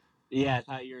this. Yeah, I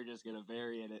thought you were just going to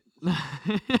bury in it.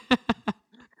 I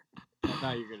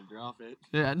thought you were going to drop it.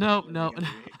 Yeah, no. You're gonna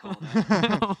get called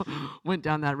out. Went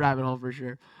down that rabbit hole for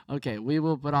sure. Okay, we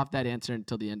will put off that answer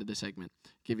until the end of the segment.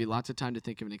 Give you lots of time to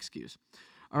think of an excuse.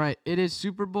 All right, it is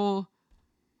Super Bowl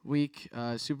week,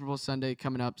 Super Bowl Sunday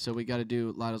coming up, so we got to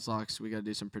do Lytle's Locks. We got to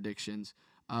do some predictions.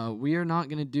 We are not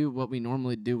going to do what we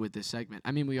normally do with this segment.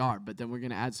 I mean, we are, but then we're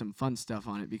going to add some fun stuff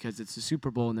on it because it's the Super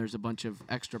Bowl and there's a bunch of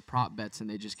extra prop bets and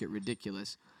they just get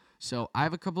ridiculous. So I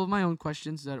have a couple of my own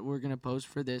questions that we're going to pose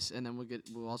for this, and then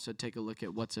we'll also take a look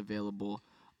at what's available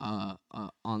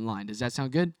online. Does that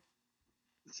sound good?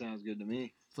 Sounds good to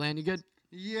me. Flan, you good?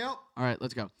 Yep. All right,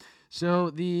 let's go. So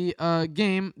the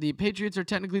game, the Patriots are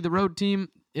technically the road team.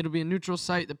 It'll be a neutral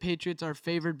site. The Patriots are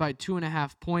favored by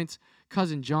 2.5 points.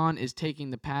 Cousin John is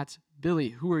taking the Pats. Billy,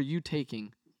 who are you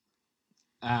taking?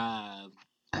 I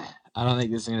don't think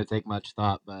this is going to take much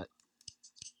thought, but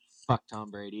fuck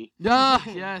Tom Brady.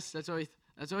 Yes, that's what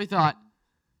we thought.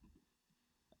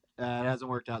 It hasn't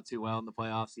worked out too well in the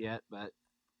playoffs yet, but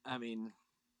I mean,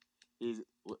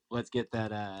 let's get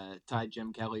that tie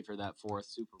Jim Kelly for that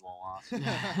 4th Super Bowl loss.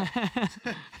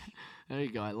 There you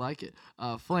go. I like it.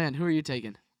 Flan, who are you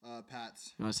taking?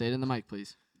 Pats. You want to say it in the mic,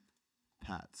 please?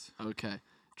 Pats. Okay.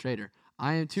 Trader.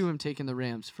 I am taking the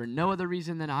Rams for no other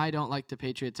reason than I don't like the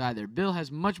Patriots either. Bill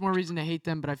has much more reason to hate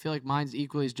them, but I feel like mine's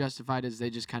equally as justified as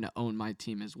they just kind of own my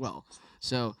team as well.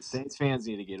 So Saints fans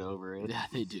need to get over it. yeah,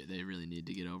 they do. They really need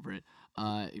to get over it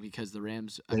because the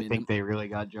Rams. They think they really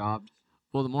got jobbed.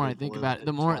 Well, the more I They think blew about it,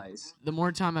 it twice. the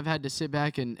more time I've had to sit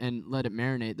back and let it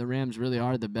marinate. The Rams really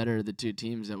are the better of the two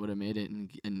teams that would have made it,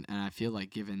 and I feel like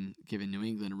giving New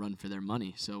England a run for their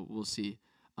money. So we'll see.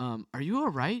 Are you all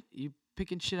right? You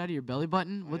picking shit out of your belly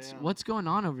button? What's going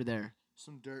on over there?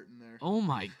 Some dirt in there. Oh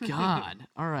my God!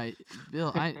 All right,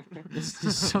 Bill. This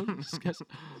is so disgusting.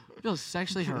 Bill's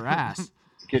sexually harassed.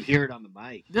 Could hear it on the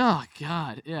mic. Oh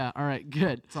God! Yeah. All right.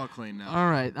 Good. It's all clean now. All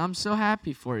right, I'm so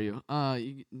happy for you.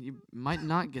 You might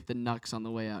not get the knucks on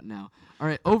the way out now. All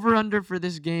right, over under for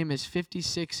this game is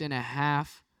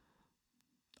 56.5.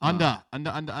 Under.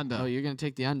 Oh, you're gonna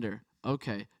take the under.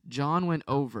 Okay, John went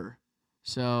over.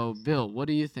 So, Bill, what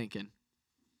are you thinking?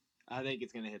 I think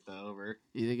it's going to hit the over.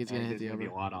 You think it's gonna hit the There's over? going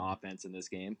to be a lot of offense in this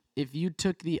game. If you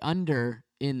took the under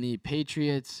in the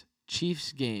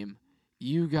Patriots-Chiefs game,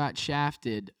 you got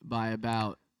shafted by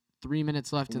about 3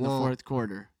 minutes left in the Well, 4th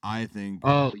quarter. I think.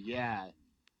 Oh, yeah.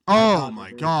 Oh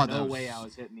my God! No that way was- I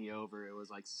was hitting the over. It was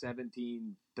like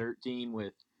 17-13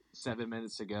 with 7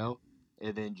 minutes to go.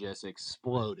 and then just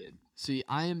exploded. See,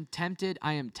 I am tempted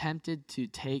to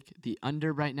take the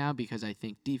under right now because I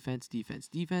think defense.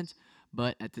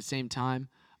 But at the same time,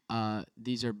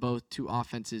 these are both two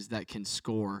offenses that can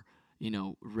score,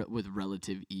 with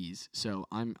relative ease. So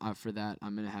I'm for that.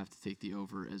 I'm gonna have to take the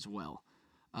over as well.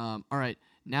 All right,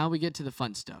 now we get to the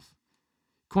fun stuff.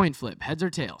 Coin flip, heads or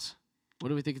tails? What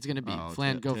do we think it's gonna be?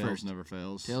 Flan, go tails first. Never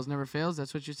fails. Tails never fails.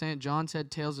 That's what you're saying. John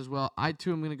said tails as well. I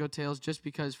too am gonna go tails just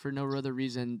because for no other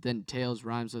reason than tails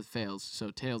rhymes with fails. So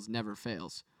tails never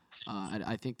fails.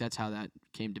 I think that's how that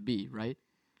came to be, right?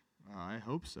 I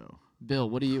hope so. Bill,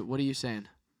 what are you saying?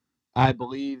 I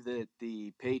believe that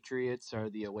the Patriots are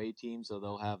the away team, so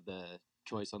they'll have the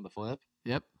choice on the flip.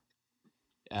 Yep.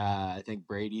 I think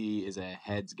Brady is a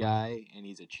heads guy, and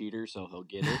he's a cheater, so he'll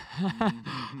get it.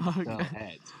 Okay. So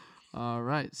heads. All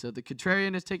right. So the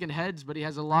contrarian has taken heads, but he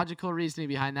has a logical reasoning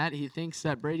behind that. He thinks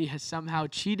that Brady has somehow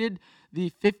cheated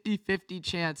the 50-50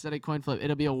 chance that a coin flip.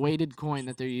 It'll be a weighted coin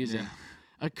that they're using. Yeah.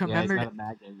 Yeah, he's got a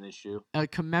magnet issue. A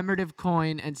commemorative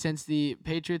coin, and since the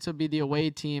Patriots will be the away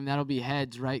team, that'll be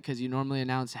heads, right? Because you normally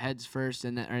announce heads first,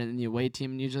 and then the away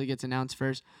team usually gets announced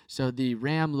first. So the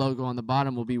Ram logo on the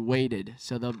bottom will be weighted,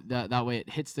 so that way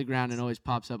it hits the ground and always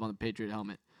pops up on the Patriot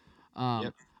helmet.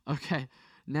 Yep. Okay,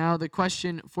 now the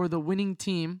question for the winning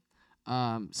team,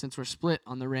 since we're split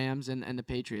on the Rams and the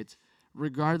Patriots,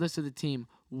 regardless of the team,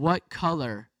 what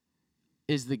color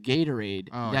is the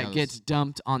Gatorade that gets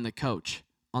dumped on the coach?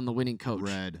 On the winning coach.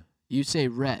 Red. You say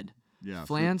red. Yeah.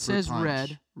 Flan says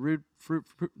punch. red. Fruit.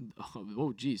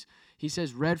 Oh, geez. He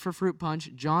says red for fruit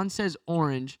punch. John says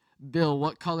orange. Bill,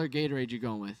 what color Gatorade you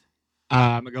going with?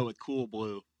 I'm gonna go with cool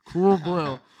blue. Cool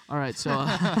blue. All right. So. All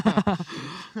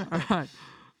right.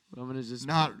 I'm gonna just.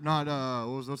 Not.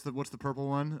 What's the purple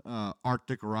one?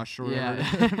 Arctic Rush or whatever.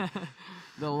 Yeah.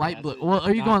 The light blue. Well,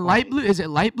 are you going light blue? Is it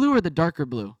light blue or the darker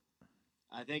blue?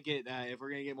 I think if we're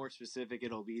gonna get more specific,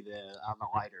 it'll be on the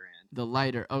lighter end. The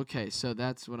lighter. Okay, so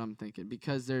that's what I'm thinking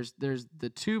because there's the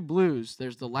two blues.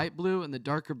 There's the light blue and the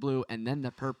darker blue, and then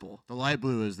the purple. The light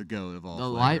blue is the goat of all. The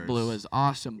flavors. light blue is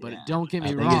awesome, but don't get me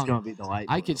I wrong. think it's gonna be the light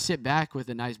blue. I could sit back with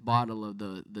a nice bottle of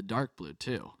the dark blue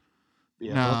too.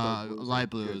 Yeah, light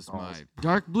blue is my.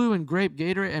 Dark blue and grape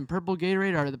Gatorade and purple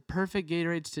Gatorade are the perfect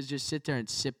Gatorades to just sit there and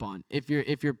sip on. If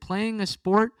you're playing a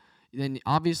sport, then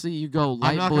obviously you go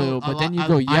light blue, but then you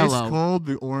go yellow. Ice cold,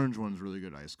 the orange one's really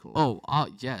good. Ice cold. Oh,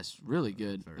 yes, really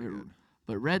good. Very good.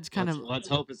 But red's kind of. Let's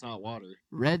hope it's not water.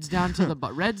 Red's down to the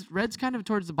red's kind of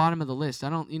towards the bottom of the list. I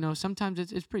don't, sometimes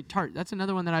it's pretty tart. That's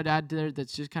another one that I'd add to there.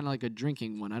 That's just kind of like a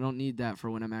drinking one. I don't need that for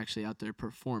when I'm actually out there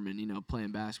performing,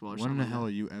 playing basketball or something. When the like hell that.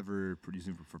 are you ever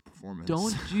producing for performance?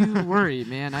 Don't you worry,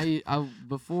 man. I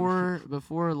before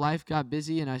life got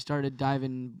busy and I started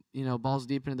diving, balls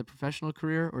deep into the professional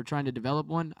career or trying to develop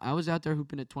one, I was out there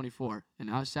hooping at 24 and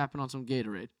I was sapping on some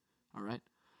Gatorade. All right.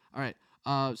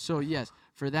 So yes,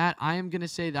 for that I am gonna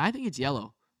say that I think it's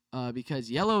yellow, because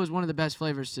yellow is one of the best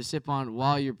flavors to sip on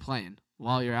while you're playing,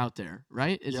 while you're out there,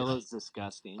 right? Yellow's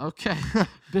disgusting. Okay.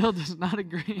 Bill does not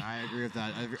agree. I agree with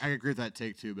that. I agree with that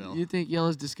take too, Bill. You think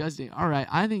yellow's disgusting? All right,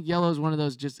 I think yellow is one of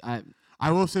those I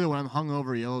will say that when I'm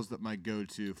hungover, yellow's my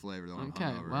go-to flavor. Though Okay,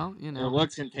 I'm hungover. well, It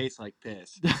looks and tastes like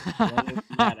piss. Other than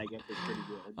that, I guess it's pretty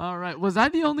good. All right, was I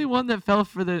the only one that fell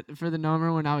for the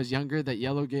number when I was younger that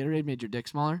yellow Gatorade made your dick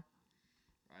smaller?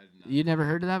 You never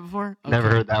heard of that before? Okay. Never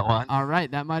heard that one. All right,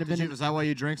 that might have been. Is that why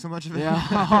you drink so much of it? Yeah,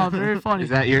 oh, very funny. Is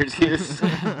that your excuse?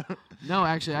 No,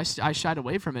 actually, I shied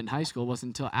away from it in high school. It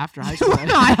wasn't until after high school.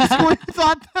 I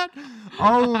thought that.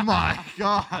 Oh my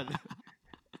god.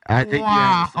 I think you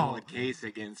have a solid case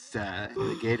against the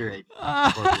Gatorade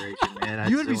Corporation,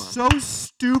 man. You would be so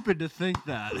stupid to think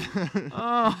that.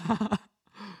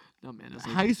 No, man.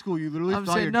 High school, you literally I'm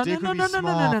thought saying, your dick would be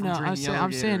small from drinking yellow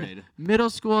I'm saying Gatorade. middle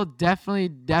school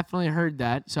definitely heard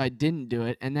that, so I didn't do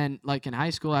it. And then like in high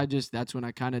school, that's when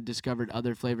I kind of discovered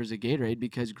other flavors of Gatorade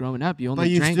because growing up, you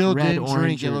only drank red, orange,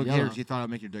 drink yellow or yellow. Gatorade. You thought it'd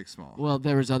make your dick small. Well,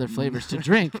 there was other flavors to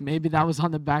drink. Maybe that was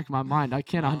on the back of my mind. I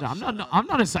can't. I'm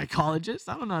not a psychologist.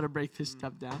 I don't know how to break this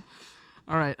stuff down.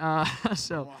 All right.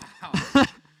 So. Wow.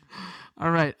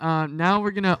 All right. Now we're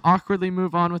gonna awkwardly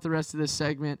move on with the rest of this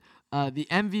segment. The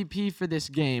MVP for this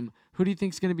game. Who do you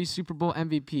think is going to be Super Bowl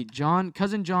MVP?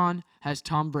 Cousin John has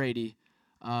Tom Brady.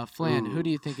 Flan, who do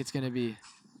you think it's going to be?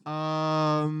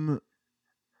 Yeah,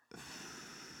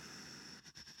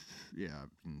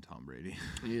 Tom Brady.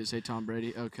 You say Tom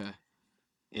Brady? Okay.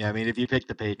 Yeah, I mean, if you pick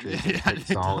the Patriots, it's pretty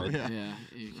solid. Yeah,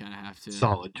 you kind of have to.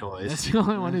 Solid choice. That's the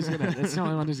only one who's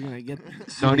gonna get.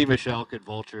 Sony Michel could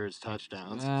vulture his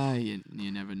touchdowns.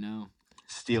 You never know.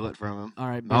 Steal it from him. All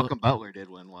right, Malcolm Butler did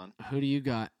win one. Who do you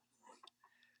got?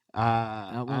 That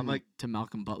I'm one like, to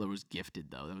Malcolm Butler was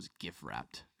gifted, though. That was gift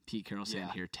wrapped. Pete Carroll saying,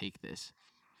 Yeah. "Here, take this."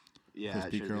 yeah, Because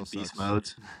it Pete should Carroll have been beast sucks.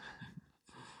 modes.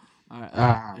 All right.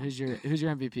 Ah. Who's your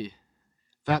MVP?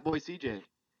 Fat Boy CJ.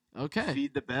 Okay.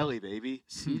 Feed the belly, baby.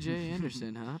 C.J.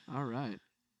 Anderson, huh? All right.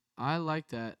 I like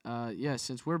that. Yeah,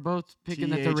 since we're both picking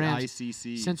that the Rams,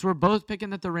 THICC. since we're both picking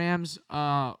that the Rams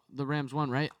won,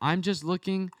 right? I'm just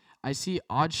looking. I see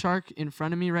OddsShark in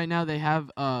front of me right now. They have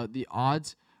the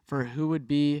odds for who would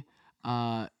be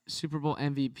Super Bowl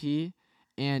MVP,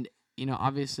 and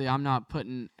obviously, I'm not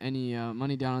putting any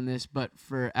money down on this, but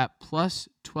at plus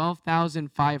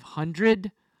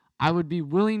 12,500, I would be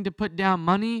willing to put down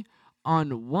money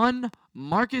on one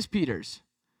Marcus Peters.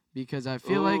 Because I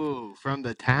feel from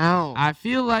the town.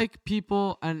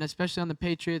 people, and especially on the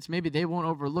Patriots, maybe they won't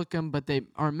overlook him,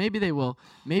 or maybe they will.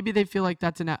 Maybe they feel like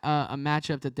that's a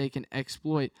matchup that they can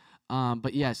exploit.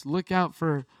 But yes, look out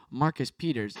for Marcus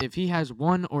Peters. If he has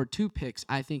 1 or 2 picks,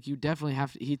 I think you definitely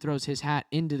he throws his hat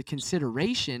into the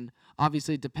consideration.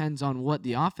 Obviously, it depends on what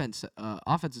the offensive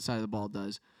side of the ball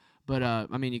does. But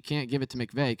I mean, you can't give it to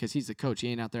McVay because he's the coach. He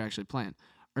ain't out there actually playing.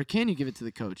 Or can you give it to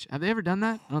the coach? Have they ever done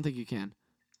that? I don't think you can.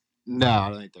 No, I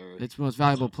don't think they're. It's most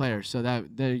valuable player. So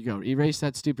there you go. Erase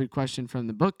that stupid question from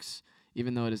the books,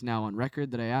 even though it is now on record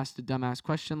that I asked a dumbass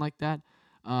question like that.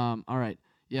 All right.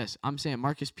 Yes, I'm saying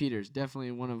Marcus Peters,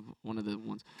 definitely one of the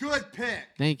ones. Good pick.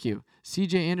 Thank you.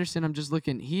 C.J. Anderson, I'm just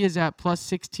looking. He is at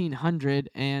plus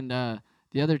 1,600, and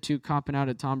the other two comping out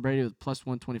at Tom Brady with plus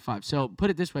 125. So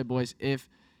put it this way, boys. If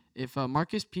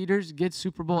Marcus Peters gets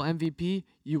Super Bowl MVP,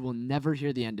 you will never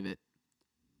hear the end of it.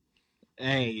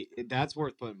 Hey, that's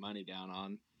worth putting money down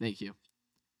on. Thank you.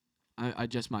 I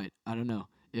just might. I don't know.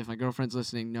 If my girlfriend's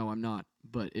listening, no, I'm not.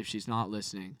 But if she's not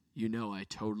listening, I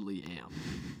totally am.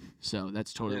 So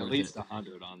that's totally At worth least it.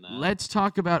 100 on that. Let's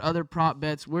talk about other prop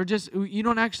bets. You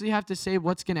don't actually have to say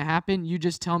what's going to happen. You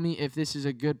just tell me if this is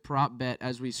a good prop bet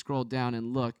as we scroll down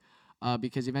and look.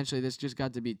 Because eventually this just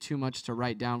got to be too much to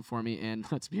write down for me. And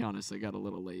let's be honest, I got a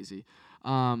little lazy.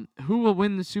 Who will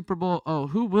win the Super Bowl? Oh,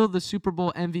 who will the Super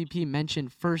Bowl MVP mention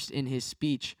first in his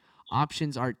speech?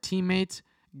 Options are teammates,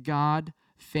 God,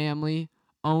 family,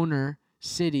 owner,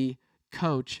 city,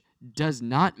 coach. Does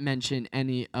not mention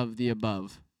any of the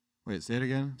above. Wait, say it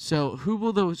again. So who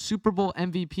will the Super Bowl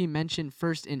MVP mention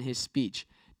first in his speech?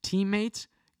 Teammates,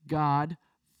 God,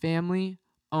 family,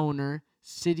 owner,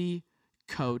 city,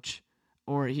 coach.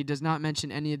 Or he does not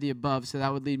mention any of the above, so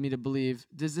that would lead me to believe.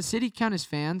 Does the city count as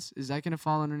fans? Is that going to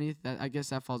fall underneath that? I guess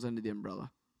that falls under the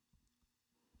umbrella.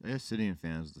 I guess City and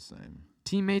fans the same.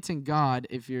 Teammates and God,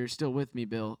 if you're still with me,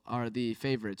 Bill, are the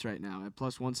favorites right now at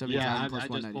plus 175 Yeah, and plus I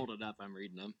just 190. pulled it up. I'm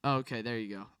reading them. Oh, okay, there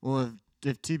you go. Well,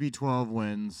 if TB12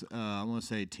 wins, I'm going to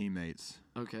say teammates.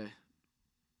 Okay.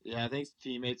 Yeah, I think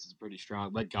teammates is pretty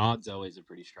strong, but God's always a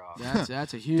pretty strong.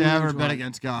 That's a huge Never one. bet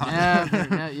against God.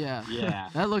 Yeah. Yeah.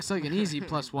 That looks like an easy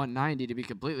plus 190, to be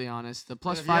completely honest. The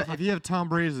plus If 500. you have Tom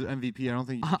Brady as MVP, I don't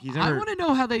think he's I ever. want to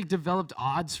know how they developed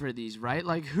odds for these, right?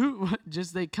 Like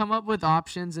they come up with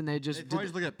options and they just. They probably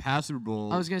just look at past Super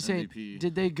Bowl. I was gonna say, MVP.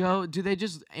 do they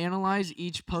just analyze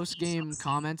each post game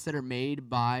comments that are made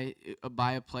by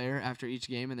a player after each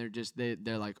game, and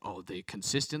they're like, oh, they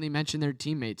consistently mention their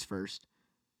teammates first.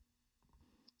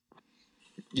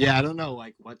 Yeah, I don't know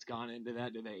what's gone into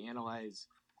that. Do they analyze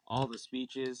all the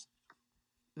speeches?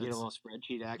 Get a That's- little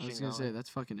spreadsheet action. I was gonna say going? that's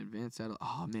fucking advanced.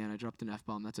 Oh man, I dropped an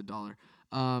F-bomb. That's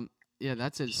 $1. Yeah,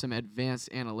 that's some advanced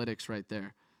analytics right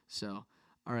there. So,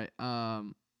 all right.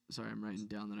 Sorry, I'm writing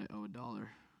down that I owe $1.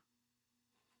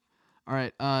 All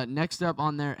right. Next up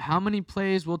on there, how many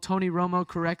plays will Tony Romo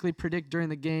correctly predict during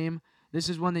the game? This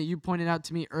is one that you pointed out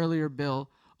to me earlier, Bill.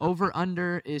 Over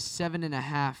under is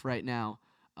 7.5 right now.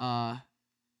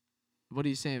 What are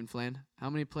you saying, Flan? How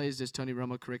many plays does Tony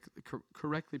Romo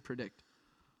correctly predict?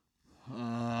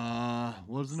 What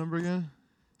was the number again?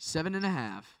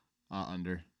 7.5.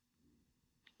 Under.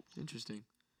 Interesting.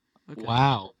 Okay.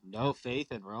 Wow, no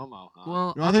faith in Romo. Huh?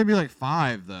 Well, No, I think it'd be like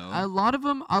 5 though. a lot of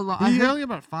them. He only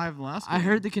about 5 last. I game.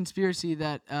 heard the conspiracy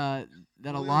that a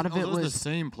lot of it was the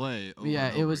same play. Over yeah,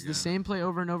 and it over was the again. same play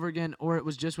over and over again, or it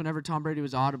was just whenever Tom Brady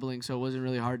was audibling, so it wasn't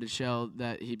really hard to show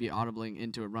that he'd be audibling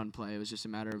into a run play. It was just a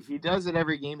matter of. He does it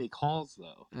every game he calls,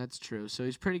 though. That's true. So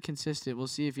he's pretty consistent. We'll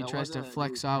see if he That tries to wasn't a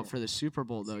flex new out thing. for the Super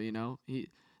Bowl, though. This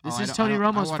I is don't- Tony I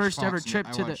don't- I Romo's watch first ever Fox trip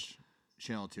I to the. watch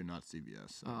Channel 2, not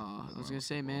CBS. So Oh, that's I was why gonna watch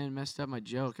say, football. man, messed up my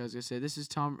joke. I was gonna say this is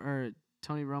Tony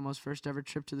Romo's first ever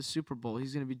trip to the Super Bowl.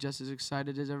 He's gonna be just as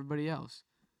excited as everybody else.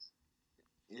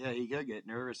 Yeah, he could get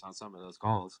nervous on some of those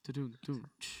calls.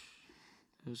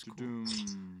 It was cool. Doom.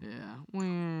 Yeah.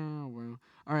 Well.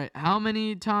 All right. How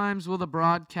many times will the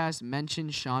broadcast mention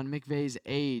Sean McVay's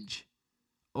age?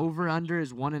 Over under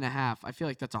is 1.5. I feel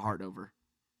like that's a hard over.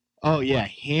 Oh yeah,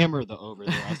 hammer the over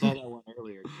there. I saw that one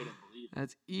earlier. Couldn't believe it.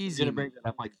 That's He's easy. gonna bring that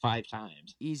up like 5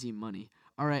 times. Easy money.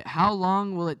 All right. How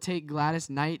long will it take Gladys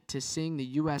Knight to sing the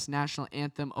U.S. national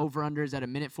anthem? Over under is at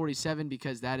 1:47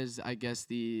 because that is, I guess,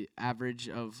 the average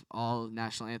of all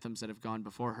national anthems that have gone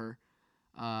before her.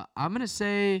 I'm gonna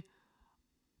say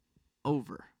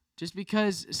over, just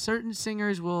because certain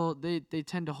singers they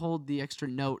tend to hold the extra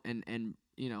note and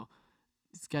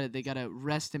they gotta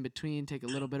rest in between, take a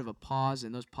little bit of a pause,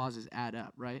 and those pauses add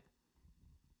up, right?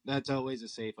 That's always a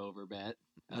safe over bet.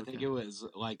 I think Okay. it was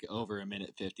like over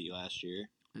 1:50 last year.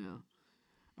 Yeah.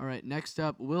 All right. Next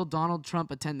up, will Donald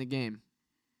Trump attend the game?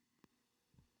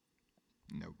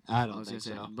 Nope. I I don't was think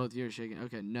gonna say so. both you are shaking.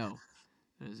 Okay, no,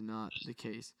 that is not the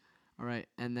case. All right,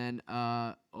 and then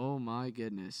oh my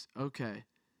goodness. Okay,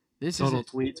 this Total is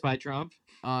tweets by Trump.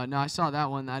 no, I saw that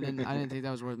one. I didn't think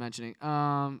that was worth mentioning.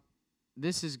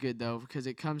 This is good though because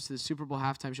it comes to the Super Bowl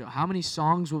halftime show. How many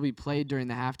songs will be played during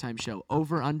the halftime show?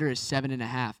 Over under is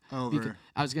 7.5. Over.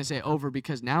 I was gonna say over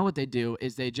because now what they do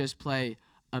is they just play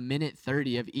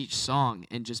 1:30 of each song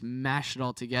and just mash it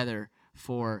all together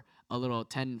for a little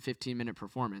 10-15 minute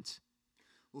performance.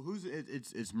 Well, who's it?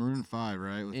 It's Maroon 5,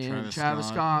 right? With And Travis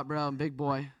Scott, bro, big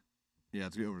boy. Yeah,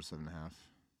 it's gonna be over 7.5.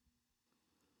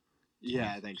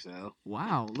 Yeah, I think so.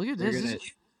 Wow, look at They're this. gonna-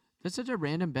 That's such a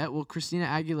random bet. Will Christina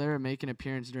Aguilera make an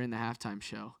appearance during the halftime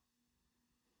show?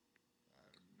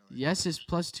 Yes is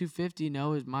plus 250.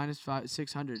 No is minus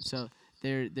 600. So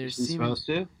they're She's seeming supposed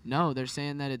to. no. They're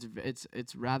saying that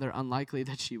it's rather unlikely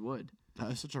that she would.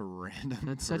 That is such a random.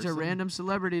 That's such a person. random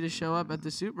celebrity to show up at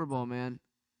the Super Bowl, man.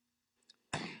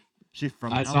 She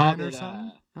from I saw Atlanta or that.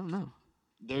 something? I don't know.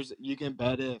 You can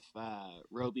bet if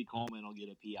Roby Coleman will get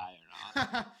a PI or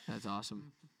not. That's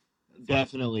awesome.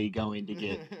 Definitely going to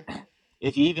get.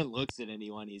 If he even looks at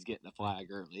anyone, he's getting a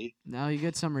flag early. Now you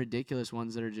get some ridiculous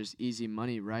ones that are just easy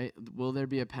money, right? Will there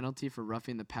be a penalty for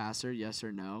roughing the passer? Yes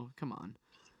or no? Come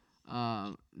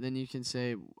on. Then you can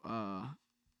say, oh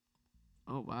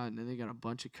wow, and then they got a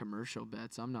bunch of commercial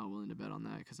bets. I'm not willing to bet on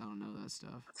that because I don't know that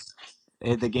stuff.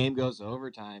 If the game goes to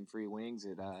overtime, free wings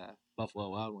at Buffalo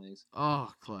Wild Wings.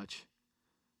 Oh, clutch.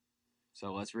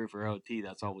 So let's root for OT.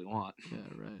 That's all we want. Yeah,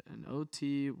 right. An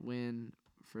OT win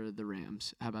for the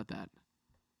Rams. How about that?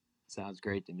 Sounds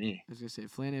great to me. I was gonna say,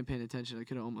 if Flan ain't paying attention, I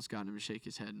could have almost gotten him to shake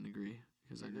his head and agree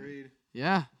because I knew. Agreed.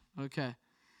 Yeah. Okay.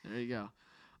 There you go.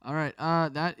 All right.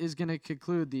 That is gonna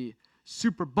conclude the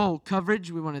Super Bowl coverage.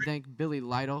 We want to thank Billy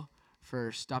Lytle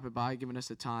for stopping by, giving us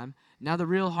the time. Now the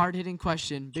real hard-hitting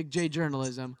question, Big J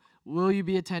journalism: will you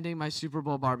be attending my Super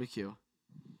Bowl barbecue?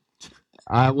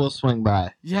 I will swing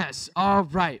by. Yes. All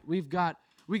right. We got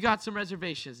some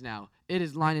reservations now. It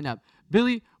is lining up.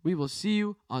 Billy, we will see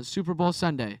you on Super Bowl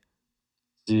Sunday.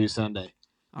 See you Sunday.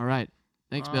 All right.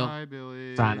 Thanks, Bill. Bye,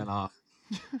 Billy. Signing off.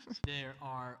 There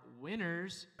are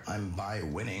winners I'm by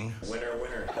winning. Winner,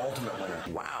 winner, ultimate winner.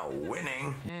 Wow,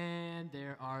 winning. and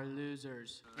there are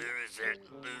losers. Loser,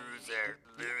 loser,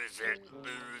 loser,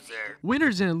 loser.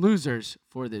 Winners and losers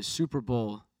for this Super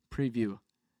Bowl preview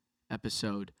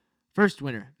episode. First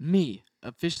winner, me,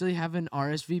 officially have an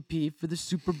RSVP for the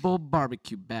Super Bowl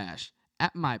barbecue bash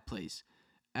at my place,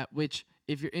 at which,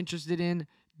 if you're interested in,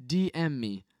 DM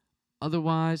me.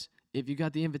 Otherwise, if you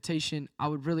got the invitation, I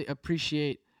would really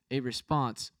appreciate a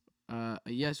response, a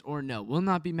yes or no. Will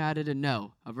not be mad at a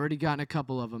no. I've already gotten a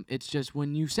couple of them. It's just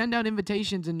when you send out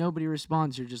invitations and nobody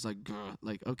responds, you're just like, grr,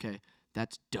 like, okay,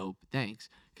 that's dope, thanks.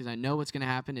 Because I know what's going to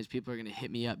happen is people are going to hit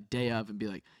me up day of and be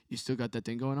like, you still got that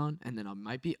thing going on? And then I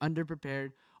might be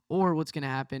underprepared. Or what's going to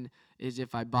happen is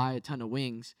if I buy a ton of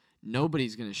wings,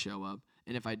 nobody's going to show up.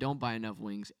 And if I don't buy enough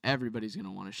wings, everybody's going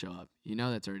to want to show up. You know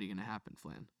that's already going to happen,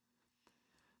 Flan.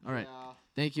 All right. Yeah.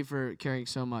 Thank you for caring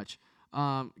so much.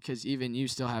 Because even you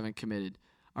still haven't committed.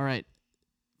 All right.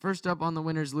 First up on the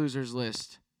winners losers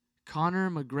list,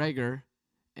 Conor McGregor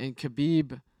and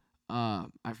Khabib.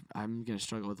 I'm gonna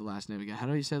struggle with the last name again. How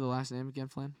do you say the last name again,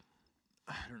 Flan?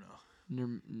 I don't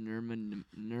know.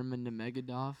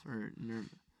 Nurmagomedov or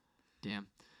Damn.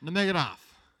 Nurmagomedov.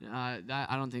 That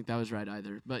I don't think that was right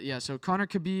either. But yeah, so Conor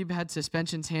Khabib had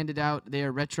suspensions handed out. They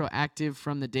are retroactive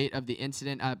from the date of the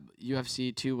incident at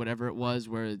UFC 2, whatever it was,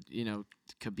 where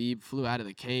Khabib flew out of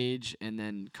the cage and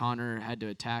then Conor had to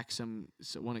attack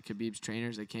one of Khabib's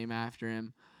trainers that came after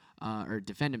him, or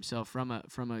defend himself from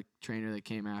a trainer that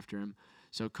came after him.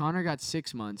 So Conor got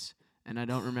 6 months, and I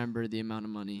don't remember the amount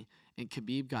of money, and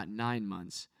Khabib got 9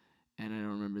 months. and I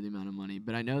don't remember the amount of money.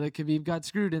 But I know that Khabib got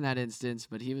screwed in that instance,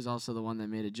 but he was also the one that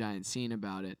made a giant scene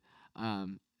about it.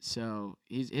 So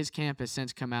his camp has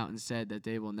since come out and said that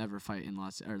they will never fight in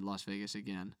Las Vegas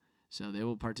again. So they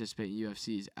will participate in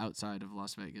UFCs outside of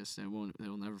Las Vegas. They will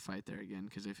never fight there again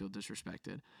because they feel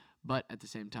disrespected. But at the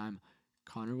same time,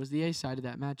 Conor was the A side of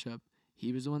that matchup.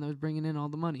 He was the one that was bringing in all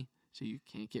the money. So you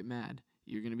can't get mad.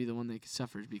 You're going to be the one that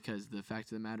suffers because the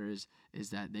fact of the matter is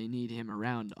that they need him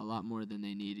around a lot more than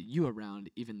they need you around,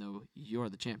 even though you're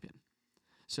the champion.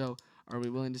 So are we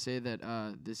willing to say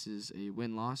that this is a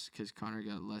win-loss because Conor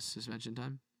got less suspension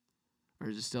time? Or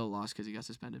is it still a loss because he got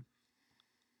suspended?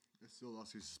 It's still a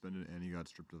loss. He's suspended, and he got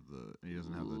stripped of the. And he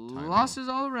doesn't have the title. Losses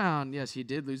all around. Yes, he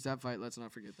did lose that fight. Let's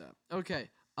not forget that. Okay.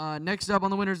 Next up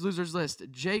on the winners losers list,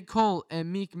 J. Cole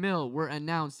and Meek Mill were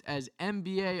announced as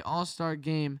NBA All-Star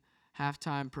Game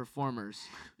halftime performers.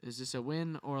 Is this a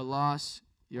win or a loss?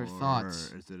 Your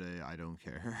thoughts? Or is it a I don't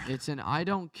care? It's an I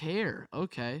don't care.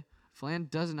 Okay. Flan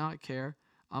does not care.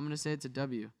 I'm gonna say it's a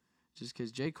W. Just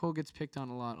because J. Cole gets picked on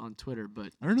a lot on Twitter,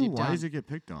 but I don't know deep why down, does it get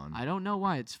picked on. I don't know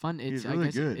why. It's fun. It's He's really I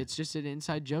guess good. it's just an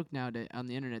inside joke now on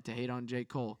the internet to hate on J.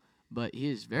 Cole, but he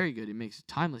is very good. He makes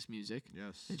timeless music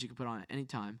Yes. that you can put on at any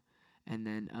time. And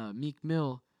then Meek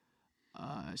Mill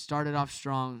started off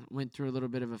strong, went through a little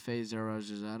bit of a phase there where I was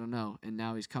just I don't know, and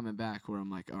now he's coming back where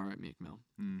I'm like, all right, Meek Mill.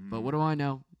 Mm-hmm. But what do I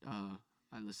know?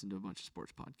 I listen to a bunch of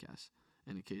sports podcasts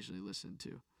and occasionally listen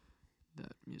to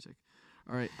that music.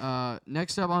 All right.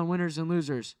 Next up on winners and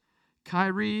losers,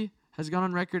 Kyrie has gone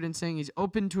on record in saying he's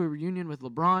open to a reunion with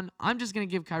LeBron. I'm just gonna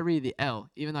give Kyrie the L,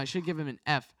 even though I should give him an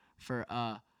F for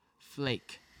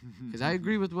flake, because I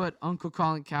agree with what Uncle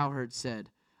Colin Cowherd said.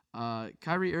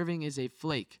 Kyrie Irving is a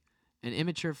flake, an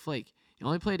immature flake. He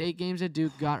only played 8 games at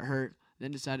Duke, got hurt,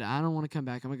 then decided I don't want to come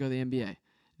back. I'm gonna go to the NBA.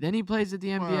 Then he plays at the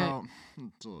NBA. Well,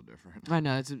 it's a little different. I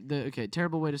know it's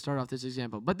terrible way to start off this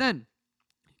example. But then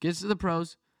gets to the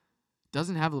pros,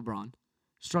 doesn't have LeBron,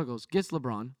 struggles, gets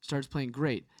LeBron, starts playing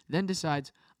great, then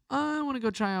decides I want to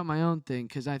go try out my own thing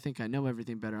because I think I know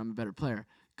everything better. I'm a better player.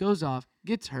 Goes off,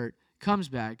 gets hurt, comes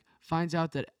back, finds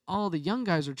out that all the young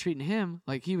guys are treating him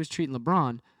like he was treating LeBron,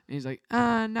 and he's like,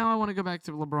 now I want to go back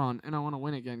to LeBron and I want to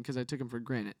win again because I took him for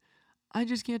granted. I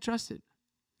just can't trust it.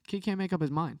 Kid can't make up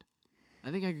his mind.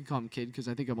 I think I can call him kid because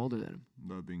I think I'm older than him.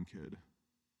 Love being kid.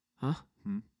 Huh?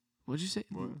 What'd you say?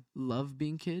 What? Love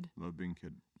being kid? Love being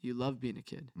kid. You love being a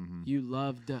kid. Mm-hmm. You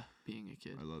loved being a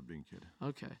kid. I love being kid.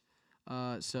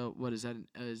 Okay. So what is that?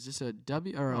 Is this a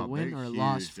W or a Oh, win big, or a huge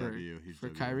loss for W, huge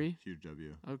W, Kyrie? Huge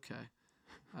W. Okay.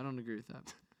 I don't agree with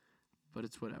that, but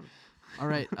it's whatever. All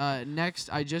right.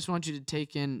 Next, I just want you to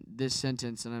take in this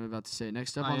sentence that I'm about to say.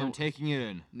 Next up on the taking it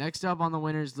in. Next up on the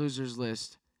winners losers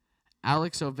list,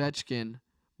 Alex Ovechkin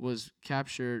was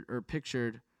captured or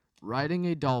pictured riding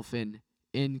a dolphin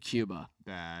in Cuba.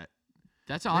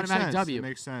 That's an automatic W. It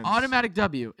makes sense. Automatic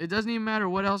W. It doesn't even matter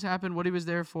what else happened, what he was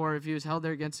there for, if he was held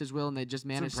there against his will and they just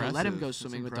managed to let him go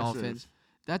swimming with dolphins.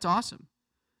 That's awesome.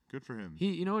 Good for him.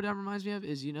 You know what that reminds me of?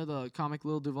 Is the comic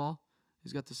Lil Duval?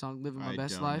 He's got the song "Living My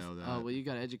Best Life." Know that. Oh well, you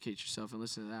gotta educate yourself and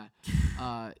listen to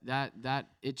that. That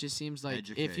it just seems like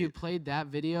if you played that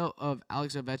video of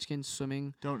Alex Ovechkin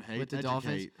swimming with the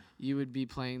dolphins, you would be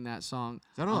playing that song.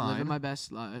 Is that a line? Living My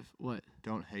Best Life. What?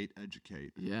 Don't hate,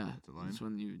 educate. Yeah, that's a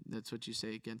line. That's what you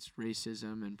say against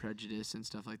racism and prejudice and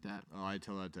stuff like that. Oh, I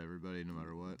tell that to everybody, no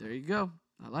matter what. There you go.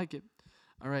 I like it.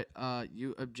 All right.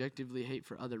 You objectively hate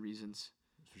for other reasons.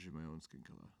 Especially my own skin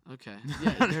color. Okay.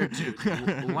 Yeah,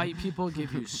 dude. White people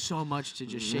give you so much to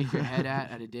just shake your head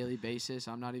at a daily basis.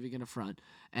 I'm not even going to front.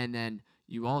 And then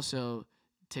you also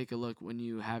take a look when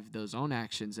you have those own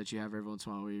actions that you have every once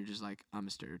in a while where you're just like, I'm a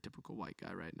stereotypical white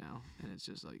guy right now. And it's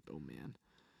just like, oh, man.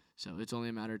 So it's only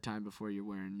a matter of time before you're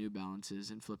wearing New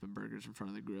Balances and flipping burgers in front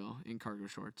of the grill in cargo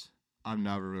shorts. I'm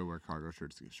never going to wear cargo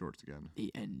shorts again.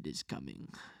 The end is coming.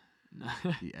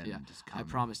 The end is coming. I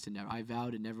promise to never. I vow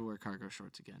to never wear cargo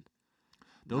shorts again.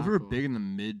 Those were big in the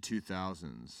mid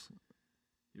 2000s.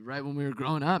 You're right when we were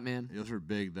growing up, man. Those were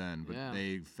big then, but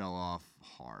they fell off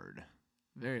hard.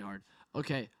 Very hard.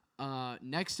 Okay.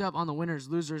 Next up on the winners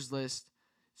losers list,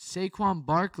 Saquon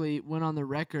Barkley went on the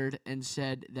record and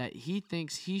said that he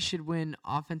thinks he should win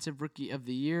Offensive Rookie of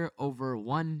the Year over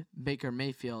one Baker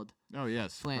Mayfield. Oh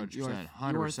yes, Flan,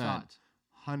 100%, your thoughts?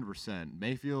 100%.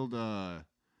 Mayfield.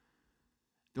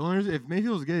 The only reason, if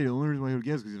Mayfield was good, the only reason why he would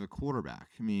get is because he's a quarterback.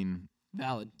 I mean,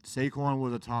 valid. Saquon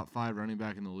was a top 5 running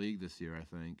back in the league this year, I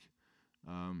think.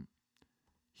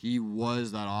 He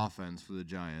was that offense for the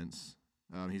Giants.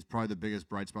 He's probably the biggest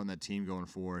bright spot in that team going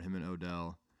forward, him and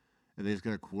Odell. If they just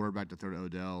get a quarterback to throw to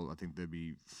Odell, I think they'd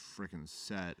be freaking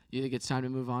set. You think it's time to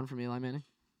move on from Eli Manning?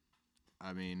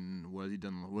 I mean, what has he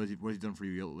done? What has he done for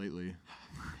you lately?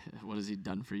 What has he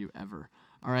done for you ever?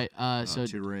 All right. So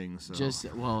 2 rings. So. just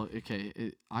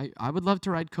okay. I would love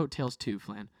to ride coattails too,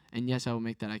 Flan. And yes, I will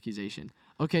make that accusation.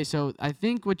 Okay, so I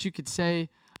think what you could say,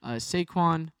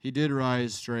 Saquon. He did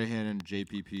rise Strahan and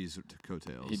JPP's to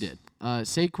coattails. He did.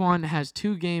 Saquon has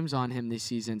 2 games on him this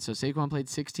season. So Saquon played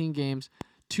 16 games,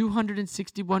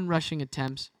 261 rushing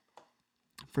attempts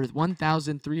for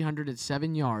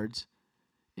 1,307 yards,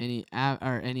 and he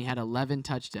had 11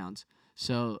 touchdowns.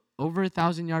 So over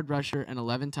 1,000-yard rusher and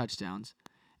 11 touchdowns.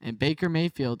 And Baker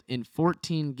Mayfield in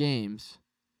 14 games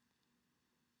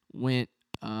went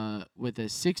with a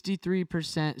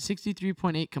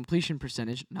 63.8 completion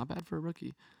percentage, not bad for a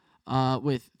rookie,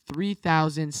 with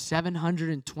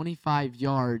 3,725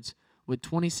 yards with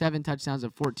 27 touchdowns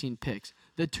and 14 picks.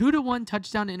 The 2-to-1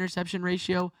 touchdown to interception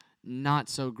ratio, not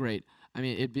so great. I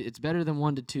mean, it's better than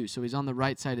 1-to-2, so he's on the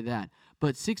right side of that.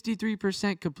 But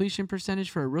 63% completion percentage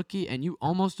for a rookie, and you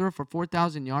almost threw for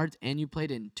 4,000 yards, and you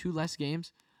played in 2 less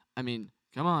games. I mean,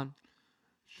 come on.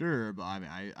 Sure, but I mean,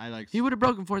 I like. He would have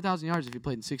broken 4,000 yards if he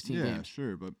played in 16 games. Yeah,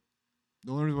 sure, but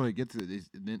the only reason why I get to it is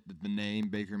the name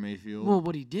Baker Mayfield. Well,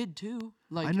 what he did too.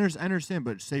 Like I understand,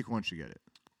 but Saquon should get it.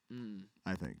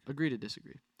 I think. Agree to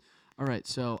disagree. All right,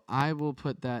 so I will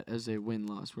put that as a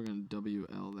win-loss. We're going to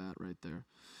WL that right there.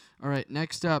 All right,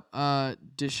 next up,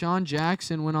 Deshaun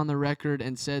Jackson went on the record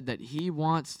and said that he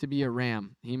wants to be a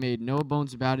Ram. He made no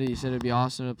bones about it. He said it'd be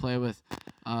awesome to play with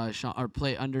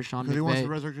play under Sean McVay. Because he wants to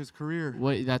resurrect his career.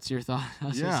 What? That's your thought? I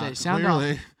was yeah, gonna say, sound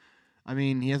clearly. off. I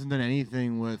mean, he hasn't done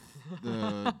anything with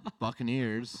the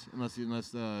Buccaneers unless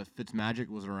Fitzmagic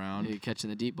was around. You're catching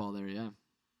the deep ball there, yeah.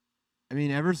 I mean,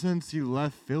 ever since he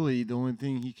left Philly, the only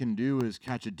thing he can do is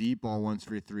catch a deep ball once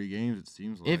every 3 games, it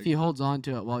seems like. If he holds on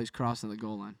to it while he's crossing the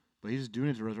goal line. But he's just doing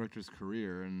it to resurrect his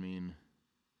career. And I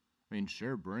mean,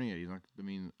 sure, burning it. He's not. I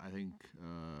mean, I think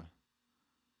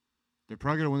they're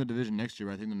probably gonna win the division next year.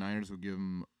 But I think the Niners will give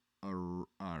him I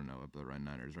don't know about the right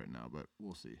Niners right now, but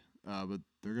we'll see. But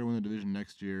they're gonna win the division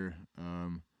next year.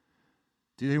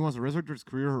 Do you think he wants to resurrect his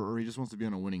career, or he just wants to be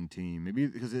on a winning team? Maybe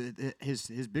because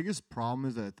his biggest problem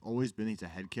is that it's always been he's a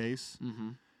head case. Mm-hmm.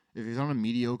 If he's on a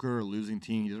mediocre or losing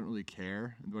team, he doesn't really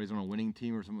care. But he's on a winning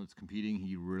team or someone that's competing,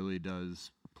 he really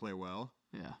does play well.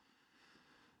 Yeah.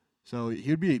 So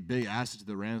he would be a big asset to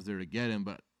the Rams there to get him,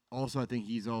 but also I think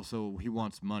he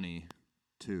wants money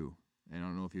too. And I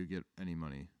don't know if he would get any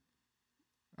money.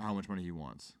 How much money he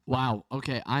wants. Wow.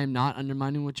 Okay, I am not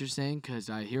undermining what you're saying because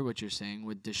I hear what you're saying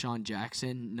with Deshaun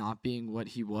Jackson not being what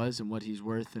he was and what he's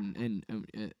worth and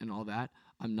all that.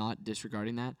 I'm not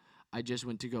disregarding that. I just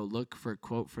went to go look for a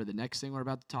quote for the next thing we're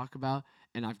about to talk about,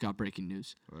 and I've got breaking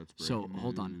news. So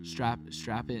hold on, strap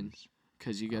in,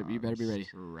 because you better be ready.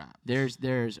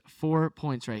 There's 4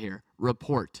 points right here.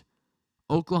 Report: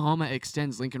 Oklahoma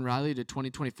extends Lincoln Riley to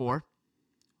 2024.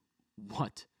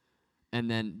 What? And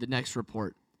then the next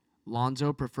report: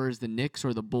 Lonzo prefers the Knicks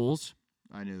or the Bulls.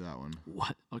 I knew that one.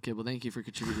 What? Okay, well, thank you for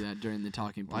contributing that during the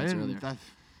talking points earlier.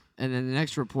 And then the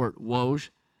next report: Woj.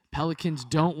 Pelicans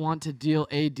don't want to deal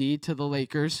AD to the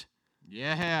Lakers.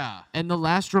 Yeah. And the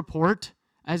last report,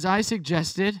 as I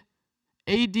suggested,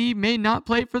 AD may not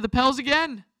play for the Pels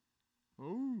again.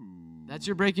 Ooh. That's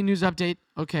your breaking news update.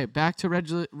 Okay, back to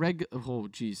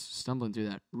stumbling through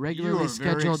that. Regularly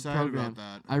scheduled program. About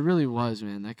that. I really was,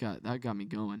 man. That got me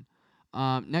going.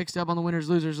 Next up on the winners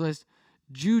losers list,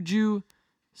 Juju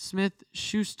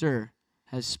Smith-Schuster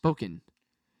has spoken.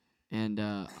 And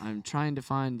I'm trying to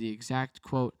find the exact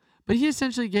quote. But he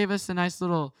essentially gave us a nice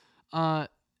little,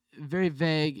 very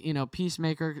vague,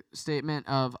 peacemaker statement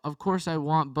of course I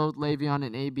want both Le'Veon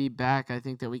and AB back. I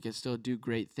think that we can still do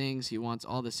great things. He wants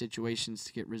all the situations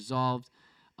to get resolved.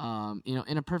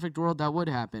 In a perfect world, that would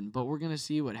happen. But we're going to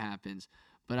see what happens.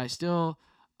 But I still,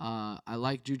 I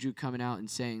like Juju coming out and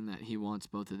saying that he wants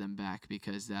both of them back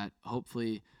because that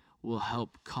hopefully will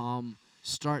help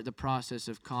start the process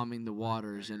of calming the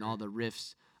waters and all the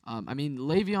rifts.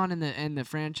 Le'Veon and the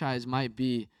franchise might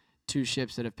be 2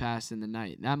 ships that have passed in the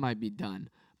night. That might be done.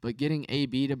 But getting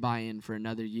AB to buy in for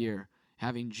another year,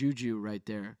 having Juju right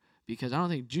there, because I don't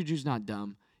think Juju's not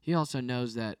dumb. He also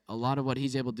knows that a lot of what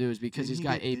he's able to do is because he's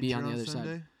got AB on the other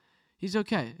side. He's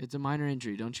okay. It's a minor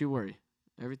injury. Don't you worry.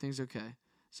 Everything's okay.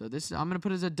 So I'm going to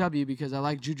put it as a W because I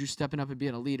like Juju stepping up and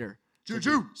being a leader.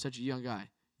 Juju! Such a young guy.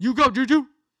 You go, Juju!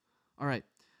 All right.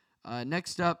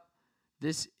 Next up,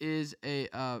 this is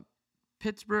a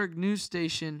Pittsburgh news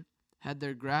station had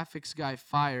their graphics guy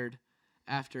fired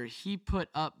after he put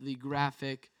up the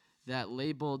graphic that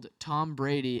labeled Tom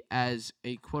Brady as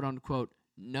a quote-unquote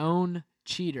known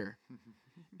cheater.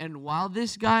 And while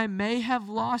this guy may have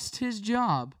lost his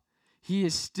job, he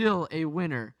is still a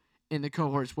winner in the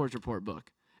Cohort Sports Report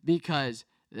book because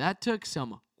that took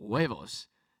some huevos,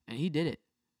 and he did it.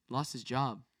 Lost his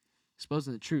job,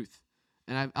 exposing the truth.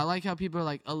 And I like how people are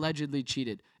like allegedly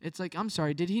cheated. It's like, I'm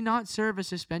sorry, did he not serve a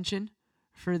suspension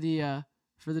for the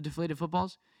deflated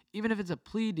footballs? Even if it's a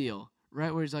plea deal,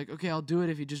 right, where he's like, okay, I'll do it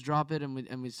if you just drop it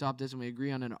and we stop this and we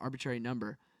agree on an arbitrary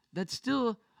number. That's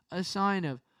still a sign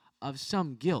of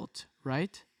some guilt,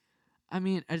 right? I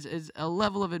mean, it's a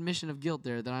level of admission of guilt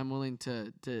there that I'm willing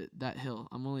to that hill.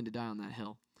 I'm willing to die on that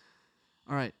hill.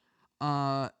 All right.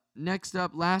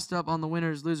 Last up on the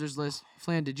winners losers list.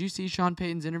 Flan, did you see Sean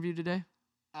Payton's interview today?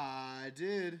 I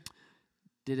did.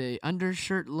 Did a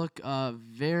undershirt look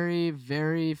very,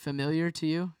 very familiar to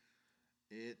you?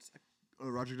 It's a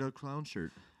Roger Goodell clown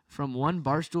shirt. From one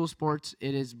Barstool Sports,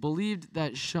 it is believed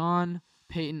that Sean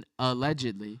Payton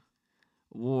allegedly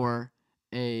wore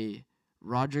a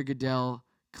Roger Goodell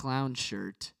clown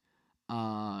shirt.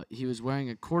 He was wearing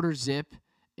a quarter zip,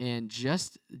 and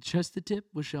just the tip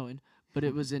was showing, but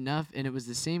it was enough, and it was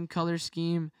the same color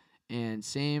scheme and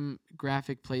same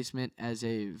graphic placement as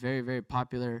a very, very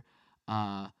popular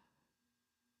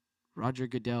Roger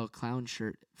Goodell clown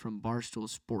shirt from Barstool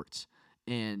Sports.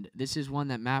 And this is one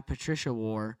that Matt Patricia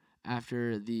wore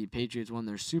after the Patriots won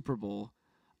their Super Bowl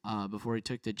before he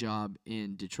took the job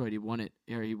in Detroit. He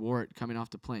wore it coming off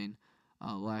the plane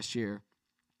last year.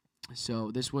 So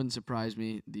this wouldn't surprise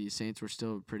me. The Saints were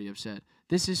still pretty upset.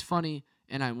 This is funny,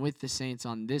 and I'm with the Saints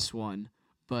on this one,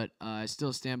 but I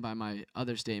still stand by my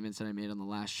other statements that I made on the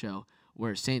last show,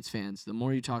 where Saints fans, the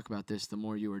more you talk about this, the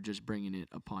more you are just bringing it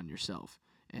upon yourself.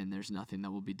 And there's nothing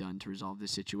that will be done to resolve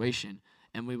this situation.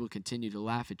 And we will continue to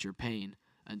laugh at your pain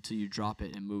until you drop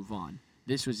it and move on.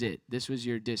 This was it. This was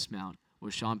your dismount,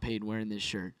 with Sean Payton wearing this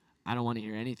shirt. I don't want to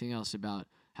hear anything else about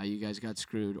how you guys got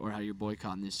screwed or how you're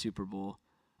boycotting this Super Bowl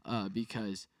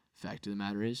because fact of the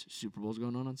matter is, Super Bowl's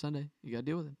going on Sunday. You got to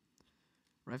deal with it.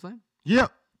 Right, Flam?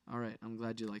 Yep. All right. I'm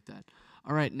glad you like that.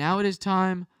 All right. Now it is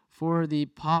time for the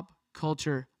pop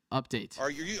culture update. Are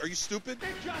you stupid? It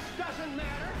just doesn't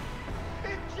matter.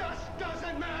 It just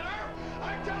doesn't matter.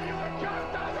 I tell you, it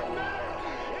just doesn't matter.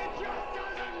 It just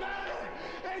doesn't matter.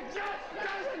 It just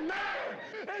doesn't matter.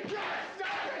 It just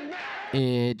doesn't matter.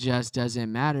 It just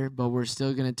doesn't matter, but we're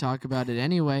still going to talk about it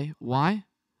anyway. Why?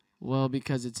 Well,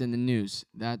 because it's in the news.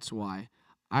 That's why.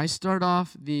 I start